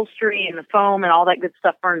the upholstery and the foam and all that good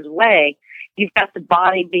stuff burns away, you've got the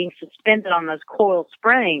body being suspended on those coil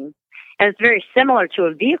springs. And it's very similar to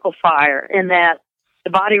a vehicle fire in that the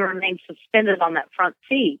body remains suspended on that front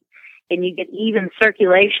seat, and you get even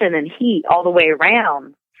circulation and heat all the way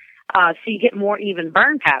around. So you get more even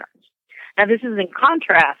burn patterns. Now, this is in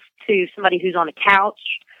contrast to somebody who's on a couch,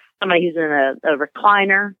 somebody who's in a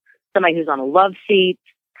recliner, somebody who's on a love seat.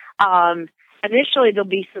 initially they'll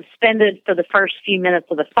be suspended for the first few minutes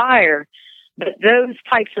of the fire, but those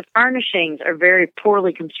types of furnishings are very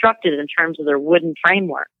poorly constructed in terms of their wooden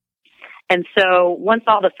framework. And so once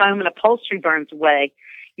all the foam and upholstery burns away,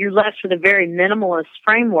 you're left with a very minimalist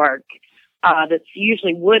framework that's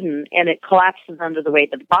usually wooden, and it collapses under the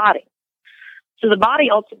weight of the body. So the body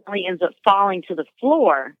ultimately ends up falling to the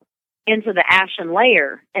floor into the ashen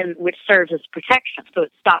layer, and which serves as protection, so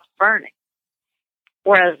it stops burning.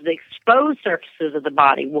 Whereas the exposed surfaces of the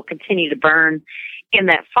body will continue to burn in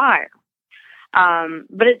that fire.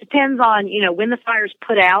 But it depends on, when the fire is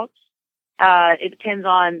put out. It depends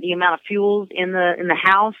on the amount of fuels in the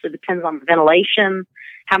house. It depends on ventilation,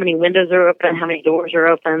 how many windows are open, how many doors are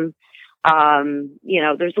open.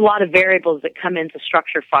 There's a lot of variables that come into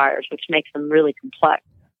structure fires, which makes them really complex.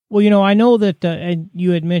 Well, I know that and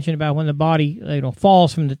you had mentioned about when the body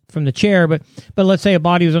falls from the chair, but let's say a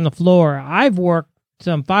body was on the floor. I've worked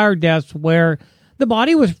some fire deaths where the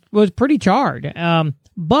body was pretty charred,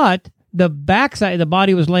 but the backside of the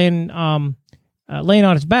body was laying on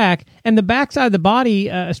its back, and the backside of the body,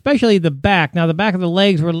 especially the back. Now, the back of the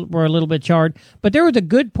legs were a little bit charred, but there was a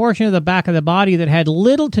good portion of the back of the body that had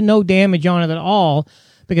little to no damage on it at all,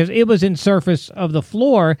 because it was in surface of the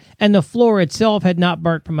floor, and the floor itself had not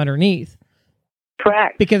burnt from underneath.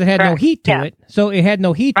 Correct. Because it had no heat to it. So it had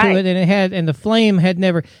no heat to it, and the flame had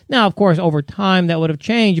never. Now, of course, over time that would have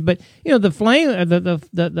changed, but the flame,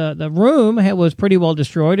 the room was pretty well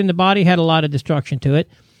destroyed, and the body had a lot of destruction to it.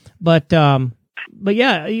 But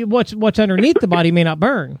yeah, what's underneath the body may not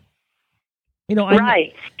burn.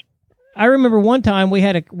 Right. I remember one time we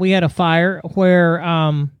had a fire where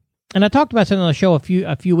and I talked about something on the show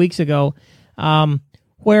a few weeks ago,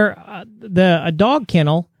 where a dog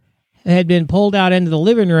kennel had been pulled out into the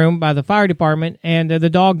living room by the fire department, and the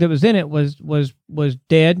dog that was in it was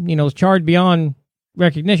dead. Was charred beyond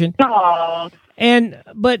recognition. Aww.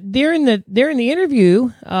 But during the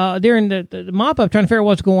interview, during the mop up, trying to figure out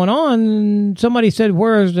what's going on, somebody said,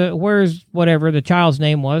 "Where's whatever the child's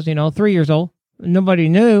name was?" 3 years old. Nobody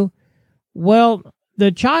knew. Well,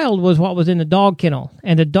 the child was what was in the dog kennel,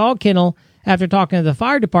 and the dog kennel, after talking to the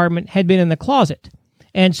fire department, had been in the closet,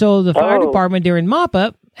 and so the fire department during mop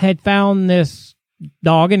up had found this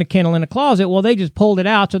dog in a kennel in a closet. Well, they just pulled it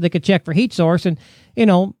out so they could check for heat source, and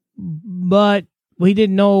but we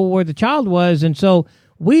didn't know where the child was, and so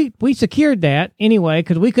we secured that anyway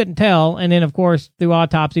because we couldn't tell. And then, of course, through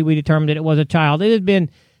autopsy, we determined that it was a child. It had been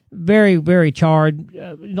very, very charred.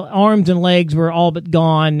 Arms and legs were all but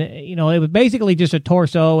gone. It was basically just a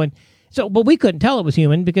torso, and so, but we couldn't tell it was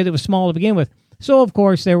human because it was small to begin with. So, of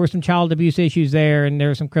course, there were some child abuse issues there, and there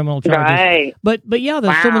were some criminal charges. Right. But yeah,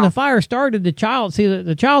 so when the fire started, the child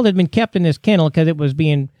had been kept in this kennel because it was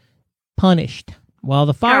being punished. Well,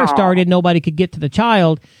 the fire started, nobody could get to the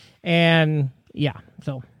child, and yeah,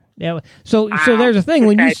 so there's a thing.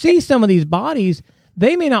 When you see some of these bodies,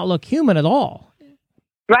 they may not look human at all.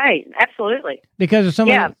 Right, absolutely. Because of some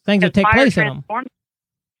of the things that take place in them.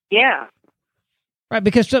 Yeah. Right,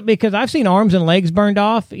 because I've seen arms and legs burned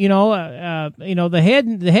off. The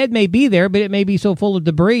head may be there, but it may be so full of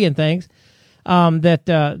debris and things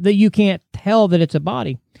that you can't tell that it's a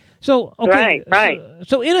body. So okay, right.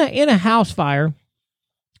 So in a house fire,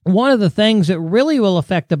 one of the things that really will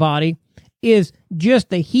affect the body is just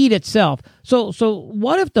the heat itself. So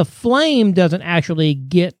what if the flame doesn't actually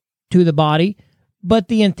get to the body, but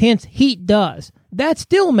the intense heat does? That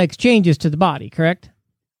still makes changes to the body, correct?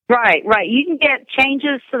 Right. You can get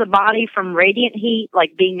changes to the body from radiant heat,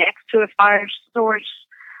 like being next to a fire source,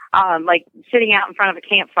 like sitting out in front of a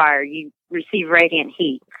campfire, you receive radiant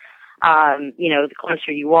heat, the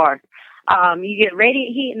closer you are. You get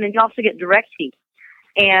radiant heat, and then you also get direct heat.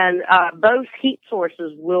 And both heat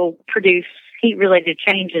sources will produce heat-related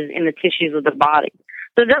changes in the tissues of the body.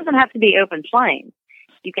 So it doesn't have to be open flame.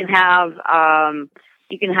 You can have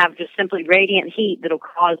just simply radiant heat that'll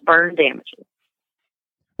cause burn damages.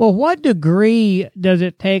 Well, what degree does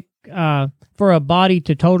it take for a body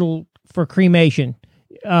to total for cremation?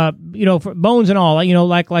 For bones and all, like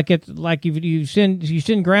you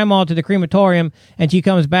send grandma to the crematorium and she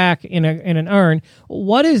comes back in an urn.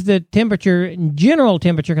 What is the temperature, general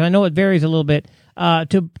temperature? Because I know it varies a little bit.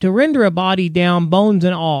 To render a body down, bones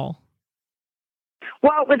and all.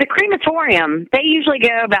 Well, with the crematorium, they usually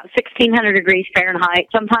go about 1,600 degrees Fahrenheit,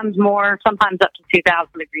 sometimes more, sometimes up to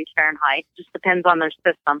 2,000 degrees Fahrenheit. Just depends on their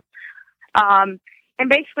system. And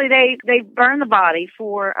basically, they burn the body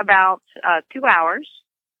for about 2 hours,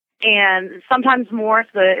 and sometimes more if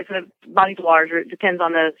the body's larger. It depends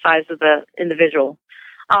on the size of the individual.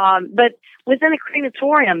 But within a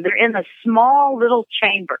crematorium, they're in a small little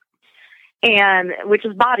chamber, and which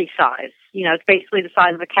is body size. it's basically the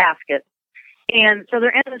size of a casket. And so they're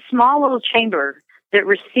in a small little chamber that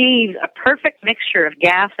receives a perfect mixture of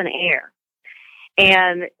gas and air.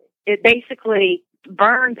 And it basically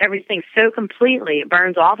burns everything so completely. It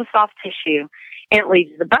burns all the soft tissue and it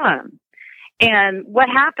leaves the bone. And what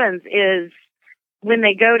happens is when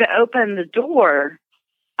they go to open the door,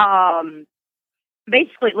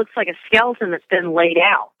 basically it looks like a skeleton that's been laid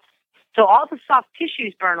out. So all the soft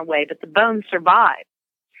tissues burn away, but the bones survive.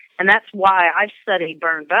 And that's why I've studied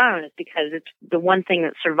burned bone, is because it's the one thing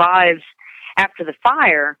that survives after the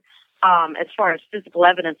fire, as far as physical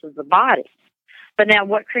evidence of the body. But now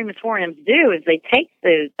what crematoriums do is they take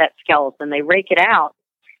that skeleton, they rake it out,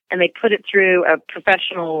 and they put it through a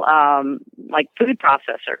professional, food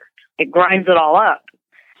processor. It grinds it all up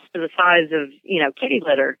to the size of, kitty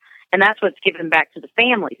litter. And that's what's given back to the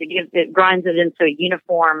families. It grinds it into a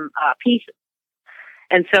uniform pieces.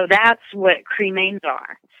 And so that's what cremains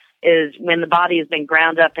are, is when the body has been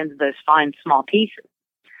ground up into those fine, small pieces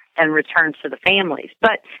and returned to the families.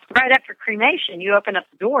 But right after cremation, you open up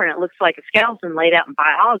the door and it looks like a skeleton laid out in a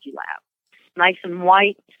biology lab, nice and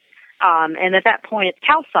white. And at that point, it's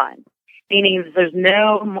calcined, meaning that there's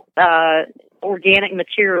no organic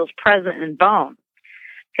materials present in bone.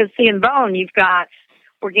 Because, see, in bone, you've got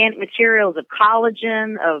organic materials of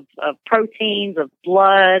collagen, of proteins, of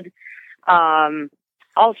blood,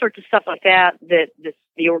 all sorts of stuff like that,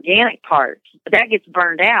 the organic part. But that gets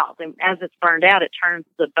burned out. And as it's burned out, it turns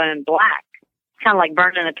the bone black. It's kind of like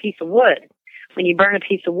burning a piece of wood. When you burn a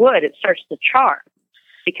piece of wood, it starts to char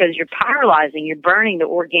because you're pyrolyzing. You're burning the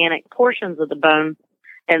organic portions of the bone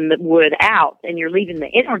and the wood out, and you're leaving the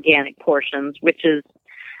inorganic portions, which is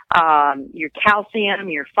your calcium,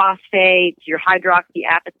 your phosphates, your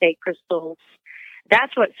hydroxyapatite crystals.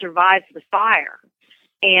 That's what survives the fire.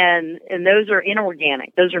 And those are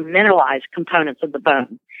inorganic. Those are mineralized components of the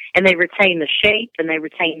bone. And they retain the shape and they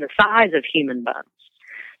retain the size of human bones.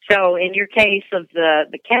 So in your case of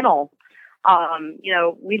the kennel,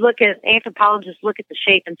 anthropologists look at the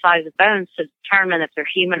shape and size of bones to determine if they're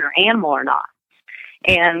human or animal or not.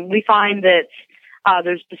 And we find that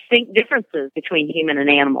there's distinct differences between human and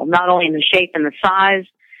animal, not only in the shape and the size,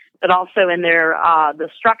 but also in their the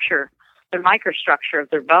structure, their microstructure of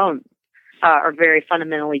their bones are very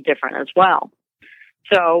fundamentally different as well.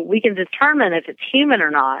 So we can determine if it's human or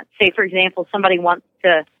not. Say, for example, somebody wants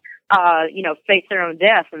to, fake their own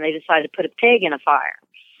death, and they decide to put a pig in a fire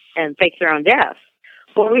and fake their own death.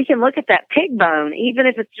 Well, we can look at that pig bone, even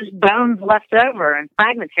if it's just bones left over and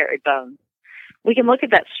fragmentary bones. We can look at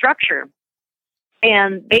that structure,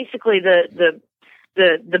 and basically the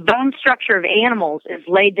bone structure of animals is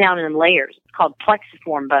laid down in layers. It's called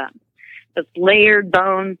plexiform bone. It's layered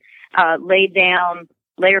bone, laid down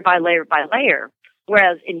layer by layer by layer.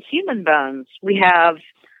 Whereas in human bones, we have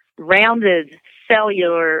rounded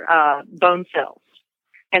cellular bone cells.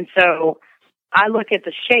 And so I look at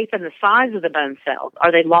the shape and the size of the bone cells.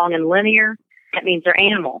 Are they long and linear? That means they're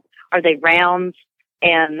animal. Are they round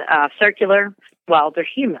and circular? Well, they're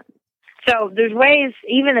human. So there's ways,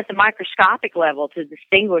 even at the microscopic level, to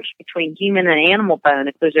distinguish between human and animal bone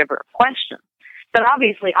if there's ever a question. But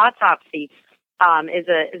obviously, autopsy is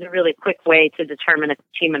a really quick way to determine if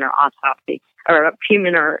it's human or autopsy, or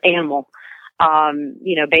human or animal,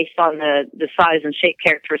 based on the size and shape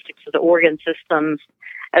characteristics of the organ systems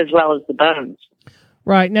as well as the bones.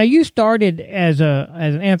 Right. Now, you started as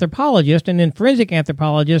an anthropologist and then forensic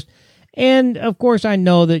anthropologist, and of course I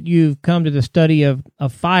know that you've come to the study of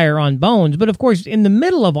fire on bones, but of course in the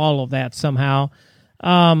middle of all of that somehow,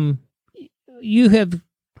 you have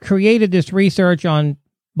created this research on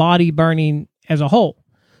body burning as a whole.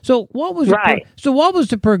 So what was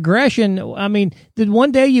the progression? I mean, did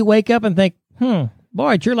one day you wake up and think, boy,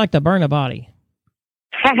 I'd sure like to burn a body?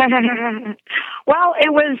 Well,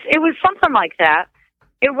 it was something like that.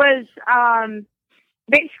 It was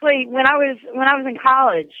basically when I was in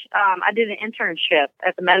college, I did an internship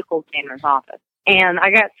at the medical examiner's office, and I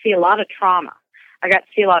got to see a lot of trauma. I got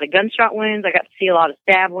to see a lot of gunshot wounds. I got to see a lot of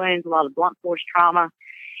stab wounds, a lot of blunt force trauma.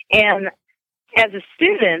 And as a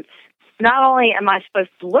student, not only am I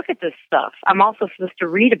supposed to look at this stuff, I'm also supposed to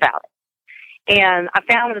read about it. And I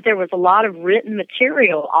found that there was a lot of written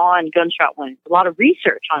material on gunshot wounds, a lot of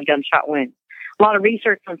research on gunshot wounds, a lot of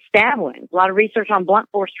research on stab wounds, a lot of research on blunt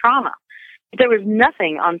force trauma. But there was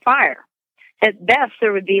nothing on fire. At best,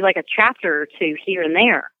 there would be like a chapter or two here and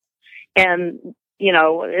there. And,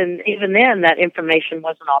 and even then, that information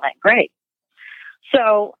wasn't all that great.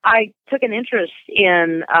 So I took an interest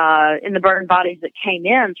in the burned bodies that came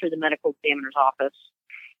in through the medical examiner's office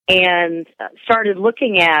and started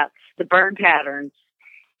looking at the burn patterns.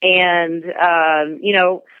 And,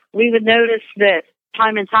 we would notice that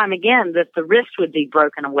time and time again that the wrist would be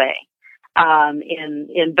broken away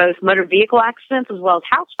in both motor vehicle accidents as well as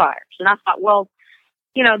house fires. And I thought, well,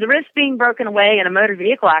 the wrist being broken away in a motor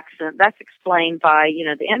vehicle accident, that's explained by,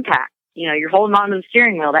 the impact. You're holding on to the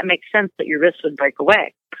steering wheel. That makes sense that your wrist would break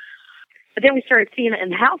away. But then we started seeing it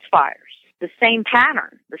in house fires, the same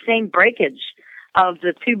pattern, the same breakage of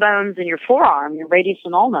the two bones in your forearm, your radius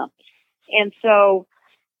and ulna. And so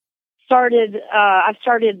I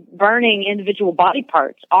started burning individual body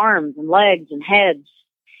parts, arms and legs and heads,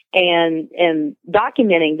 and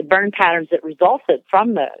documenting the burn patterns that resulted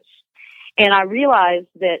from those. And I realized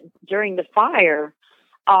that during the fire,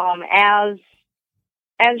 as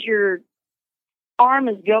your arm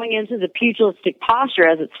is going into the pugilistic posture,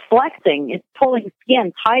 as it's flexing, it's pulling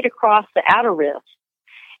skin tight across the outer wrist,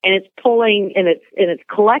 and it's pulling and it's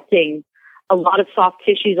collecting a lot of soft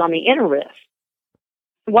tissues on the inner wrist.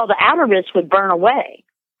 Well, the outer wrist would burn away.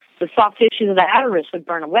 The soft tissues of the outer wrist would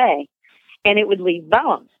burn away, and it would leave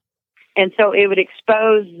bones. And so it would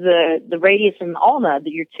expose the radius and the ulna,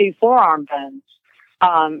 your two forearm bones,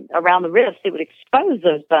 around the wrist. It would expose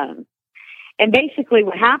those bones. And basically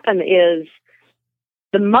what happened is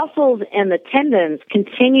the muscles and the tendons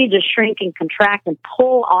continue to shrink and contract and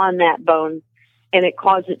pull on that bone, and it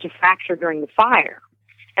caused it to fracture during the fire.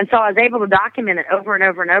 And so I was able to document it over and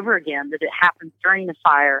over and over again that it happens during the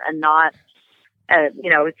fire and not,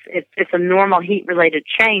 it's a normal heat-related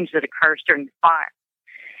change that occurs during the fire.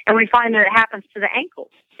 And we find that it happens to the ankles.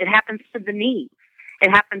 It happens to the knee. It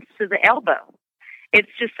happens to the elbow. It's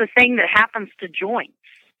just a thing that happens to joints.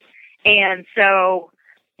 And so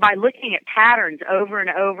by looking at patterns over and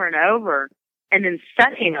over and over and then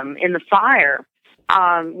studying them in the fire,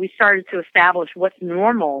 we started to establish what's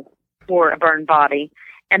normal for a burned body.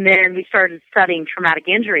 And then we started studying traumatic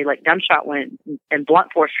injury like gunshot wound and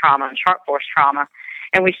blunt force trauma and sharp force trauma.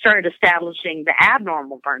 And we started establishing the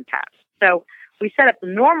abnormal burn patterns. So we set up the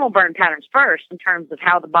normal burn patterns first in terms of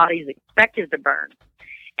how the body is expected to burn.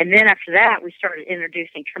 And then after that, we started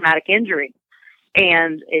introducing traumatic injury,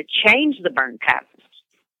 and it changed the burn patterns.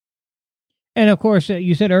 And of course,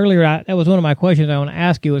 you said earlier, that was one of my questions I want to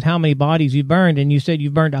ask you, was how many bodies you burned, and you said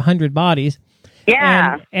you've burned 100 bodies.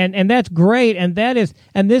 Yeah. And that's great. And this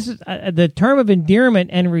is the term of endearment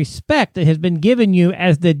and respect that has been given you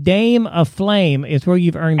as the Dame of Flame is where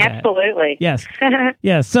you've earned that. Absolutely. Yes.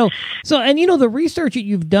 Yes. So, and the research that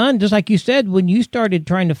you've done, just like you said, when you started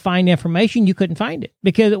trying to find information, you couldn't find it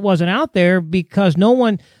because it wasn't out there because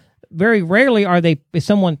very rarely is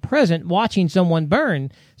someone present watching someone burn.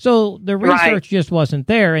 So the research just wasn't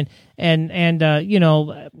there. And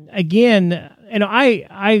again,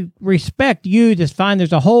 I respect you to find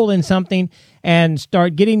there's a hole in something and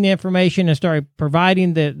start getting the information and start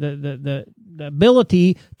providing the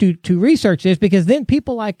ability to research this, because then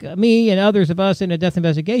people like me and others of us in the death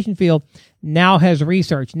investigation field now has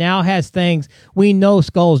research, now has things. We know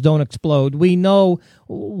skulls don't explode. We know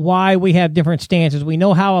why we have different stances. We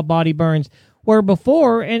know how a body burns. Where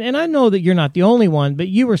before, and I know that you're not the only one, but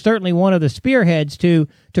you were certainly one of the spearheads to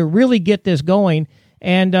really get this going.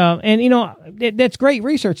 And that's great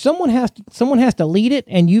research. Someone has to lead it,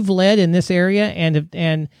 and you've led in this area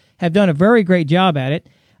and have done a very great job at it.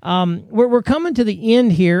 We're coming to the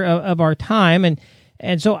end here of our time,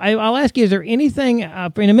 and so I'll ask you: is there anything? In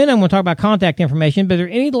a minute, I'm going to talk about contact information. But are there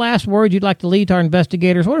any last words you'd like to lead to our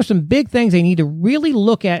investigators? What are some big things they need to really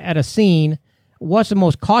look at a scene? What's the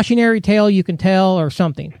most cautionary tale you can tell, or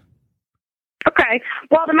something? Okay.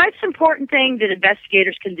 Well, the most important thing that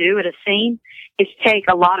investigators can do at a scene is take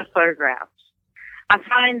a lot of photographs. I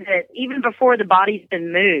find that even before the body's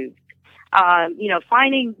been moved,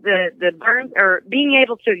 finding the burn or being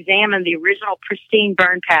able to examine the original pristine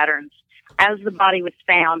burn patterns as the body was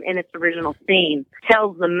found in its original scene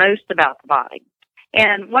tells the most about the body.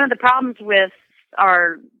 And one of the problems with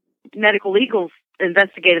our medical legal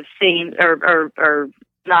investigative scene, or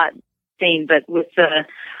not scene, but with the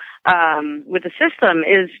system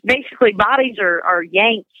is basically bodies are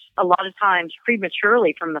yanked a lot of times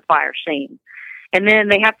prematurely from the fire scene. And then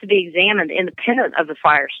they have to be examined independent of the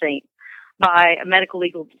fire scene by a medical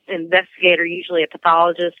legal investigator, usually a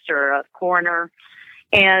pathologist or a coroner.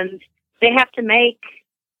 And they have to make,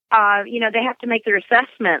 their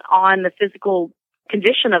assessment on the physical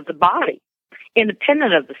condition of the body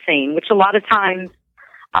independent of the scene, which a lot of times,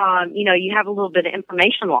 you have a little bit of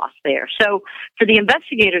information loss there. So for the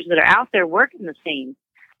investigators that are out there working the scene,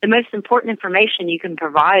 the most important information you can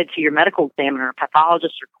provide to your medical examiner,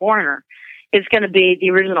 pathologist, or coroner is going to be the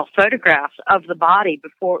original photographs of the body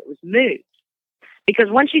before it was moved. Because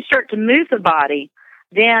once you start to move the body,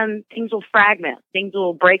 then things will fragment, things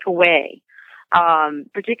will break away.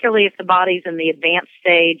 particularly if the body's in the advanced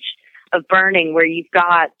stage of burning where you've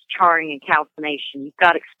got charring and calcination, you've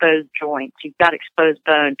got exposed joints, you've got exposed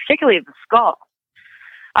bone, particularly of the skull.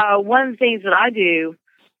 One of the things that I do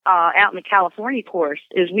out in the California course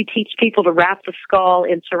is we teach people to wrap the skull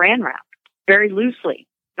in saran wrap very loosely,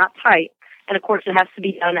 not tight. And of course, it has to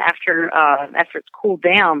be done after it's cooled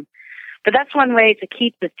down. But that's one way to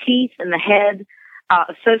keep the teeth and the head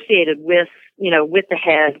associated with the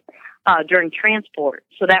head during transport.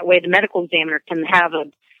 So that way, the medical examiner can have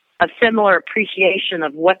a similar appreciation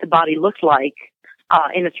of what the body looked like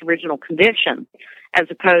in its original condition, as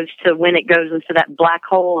opposed to when it goes into that black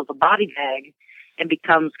hole of a body bag and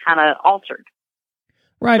becomes kind of altered.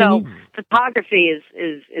 Right. So photography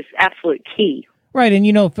is absolute key. Right, and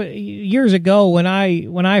years ago when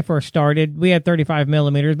I first started, we had 35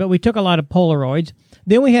 millimeters, but we took a lot of Polaroids.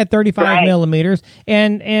 Then we had 35 millimeters,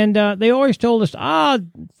 and they always told us,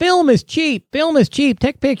 film is cheap,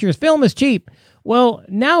 take pictures, film is cheap. Well,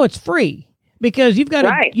 now it's free because you've got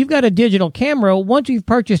a digital camera. Once you've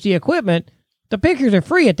purchased the equipment, the pictures are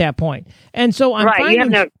free at that point. And so I'm finding, you have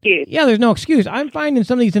no excuse. Yeah, there's no excuse. I'm finding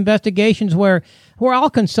some of these investigations where I'll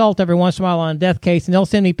consult every once in a while on a death case, and they'll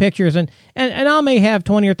send me pictures, and I may have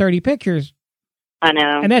 20 or 30 pictures. I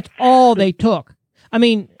know. And that's all they took. I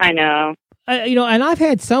mean, I know. And I've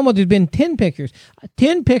had someone who's been 10 pictures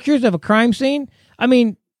of a crime scene. I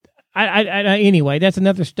mean, anyway, that's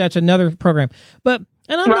another program. But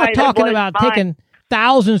I'm not talking about taking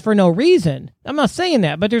thousands for no reason. I'm not saying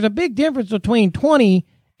that, but there's a big difference between 20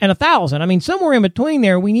 and 1,000. I mean, somewhere in between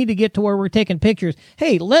there, we need to get to where we're taking pictures.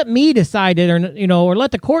 Hey, let me decide it, or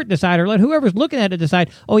let the court decide, or let whoever's looking at it decide.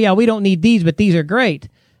 Oh yeah, we don't need these, but these are great.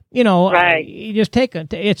 You just take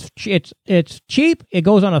it. It's cheap. It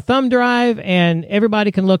goes on a thumb drive, and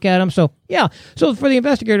everybody can look at them. So yeah. So for the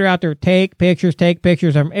investigator out there, take pictures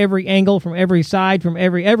from every angle, from every side, from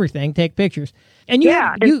everything. Take pictures. And you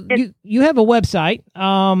have a website,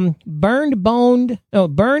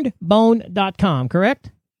 burnedbone.com,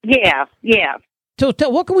 correct? Yeah. So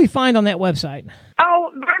what can we find on that website?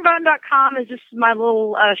 Oh, burnedbone.com is just my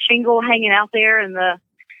little shingle hanging out there in the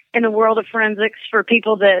world of forensics for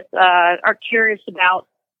people that are curious about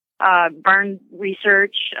burn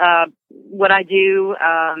research, what I do.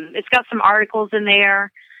 It's got some articles in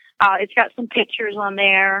there. It's got some pictures on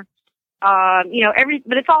there. But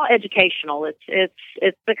it's all educational. It's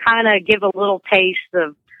to kind of give a little taste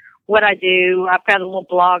of what I do. I've got a little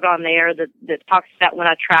blog on there that talks about when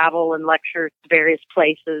I travel and lecture to various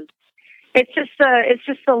places. It's just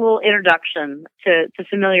a little introduction to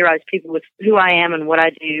familiarize people with who I am and what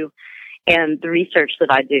I do and the research that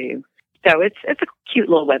I do. So it's a cute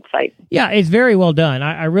little website. Yeah, it's very well done.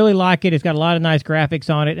 I really like it. It's got a lot of nice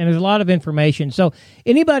graphics on it, and there's a lot of information. So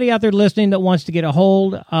anybody out there listening that wants to get a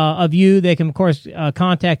hold of you, they can, of course,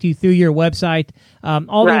 contact you through your website.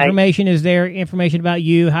 All the information is there, information about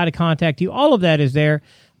you, how to contact you. All of that is there.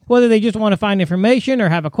 Whether they just want to find information or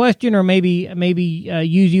have a question or maybe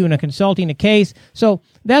use you in consulting a case. So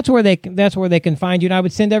that's where they can find you. And I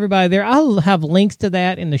would send everybody there. I'll have links to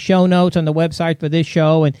that in the show notes on the website for this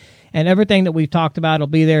show, and everything that we've talked about will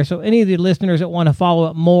be there. So any of the listeners that want to follow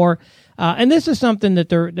up more, and this is something that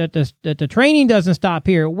the training doesn't stop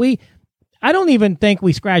here. I don't even think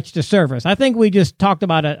we scratched the surface. I think we just talked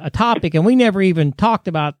about a topic, and we never even talked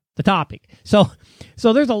about the topic. So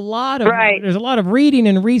there's a lot of reading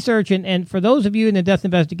and research, and for those of you in the death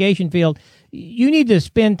investigation field, you need to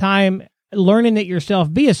spend time learning it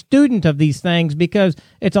yourself. Be a student of these things because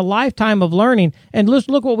it's a lifetime of learning. And let's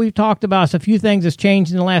look what we've talked about. It's a few things that's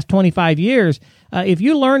changed in the last 25 years. If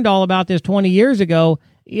you learned all about this 20 years ago,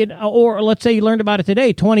 or let's say you learned about it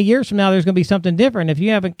today, 20 years from now, there's going to be something different. If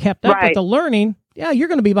you haven't kept up with the learning, you're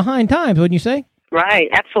going to be behind times, wouldn't you say? Right,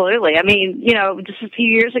 absolutely. I mean, just a few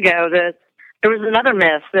years ago, there was another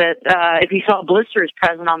myth that if you saw blisters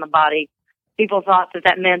present on the body, people thought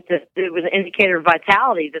that meant that it was an indicator of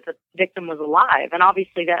vitality, that the victim was alive. And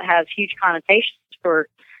obviously that has huge connotations for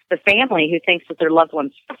the family who thinks that their loved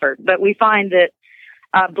one suffered. But we find that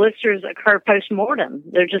blisters occur post-mortem.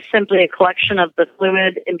 They're just simply a collection of the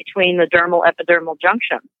fluid in between the dermal-epidermal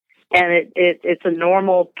junction. And it's a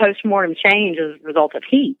normal post-mortem change as a result of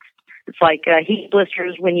heat. It's like heat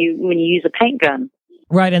blisters when you use a paint gun.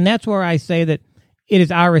 Right, and that's where I say that it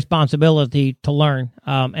is our responsibility to learn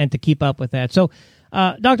and to keep up with that. So,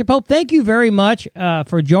 Dr. Pope, thank you very much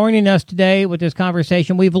for joining us today with this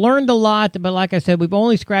conversation. We've learned a lot, but like I said, we've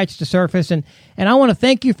only scratched the surface, and I want to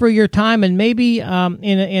thank you for your time, and maybe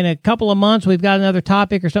in a couple of months we've got another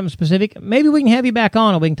topic or something specific. Maybe we can have you back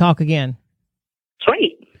on and we can talk again.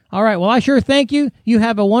 Sweet. All right, well, I sure thank you. You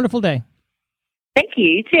have a wonderful day. Thank you.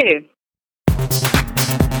 You too.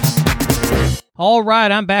 All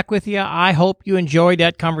right, I'm back with you. I hope you enjoyed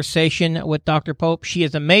that conversation with Dr. Pope. She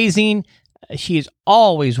is amazing. She is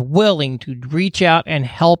always willing to reach out and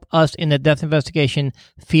help us in the death investigation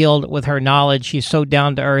field with her knowledge. She's so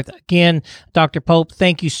down to earth. Again, Dr. Pope,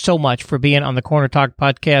 thank you so much for being on the Coroner Talk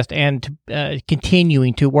podcast and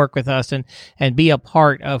continuing to work with us and be a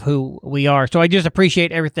part of who we are. So I just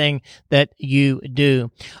appreciate everything that you do.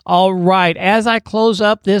 All right, as I close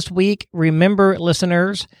up this week, remember,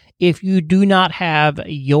 listeners, if you do not have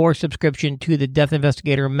your subscription to the Death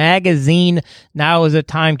Investigator magazine, now is the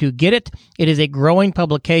time to get it. It is a growing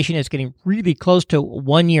publication. It's getting really close to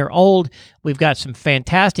 1 year old. We've got some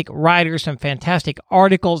fantastic writers, some fantastic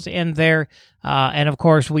articles in there. And of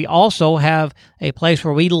course, we also have a place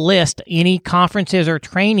where we list any conferences or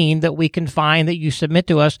training that we can find that you submit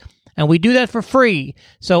to us. And we do that for free.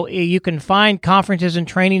 So you can find conferences and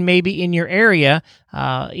training maybe in your area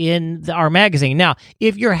in our magazine. Now,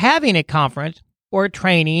 if you're having a conference or a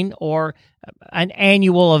training or an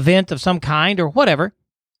annual event of some kind or whatever,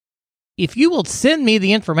 if you will send me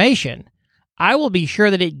the information, I will be sure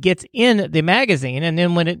that it gets in the magazine. And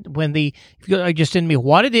then if you just send me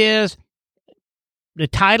what it is, the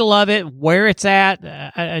title of it, where it's at,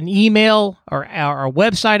 an email or a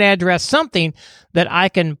website address, something that I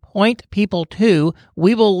can point people to,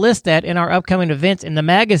 we will list that in our upcoming events in the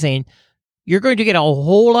magazine. You're going to get a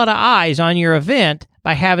whole lot of eyes on your event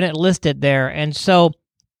by having it listed there. And so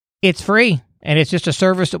it's free, and it's just a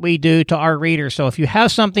service that we do to our readers. So if you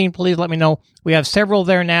have something, please let me know. We have several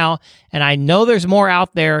there now, and I know there's more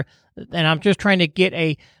out there, and I'm just trying to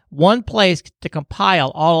get one place to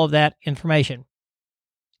compile all of that information.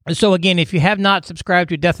 So again, if you have not subscribed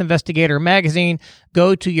to Death Investigator magazine,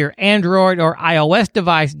 go to your Android or iOS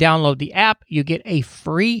device, download the app. You get a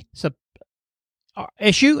free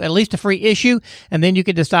issue, at least a free issue, and then you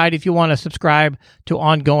can decide if you want to subscribe to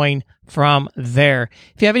ongoing from there.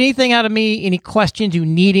 If you have anything out of me, any questions, you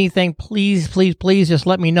need anything, please just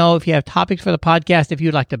let me know. If you have topics for the podcast, if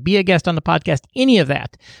you'd like to be a guest on the podcast, any of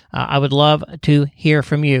that, I would love to hear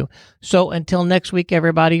from you. So until next week,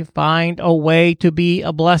 everybody, find a way to be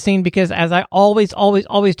a blessing, because as I always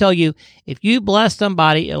tell you, if you bless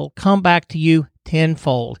somebody, it'll come back to you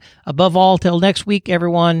tenfold. Above all, till next week,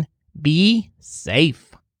 everyone, be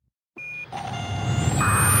safe.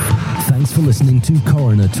 Thanks for listening to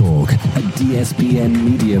Coroner Talk, a DSPN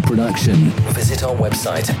media production. Visit our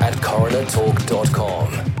website at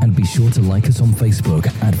coronertalk.com. And be sure to like us on Facebook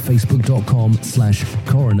at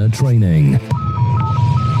facebook.com/coroner training.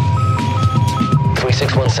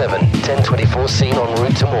 3617 1024 scene en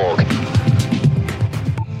route to morgue.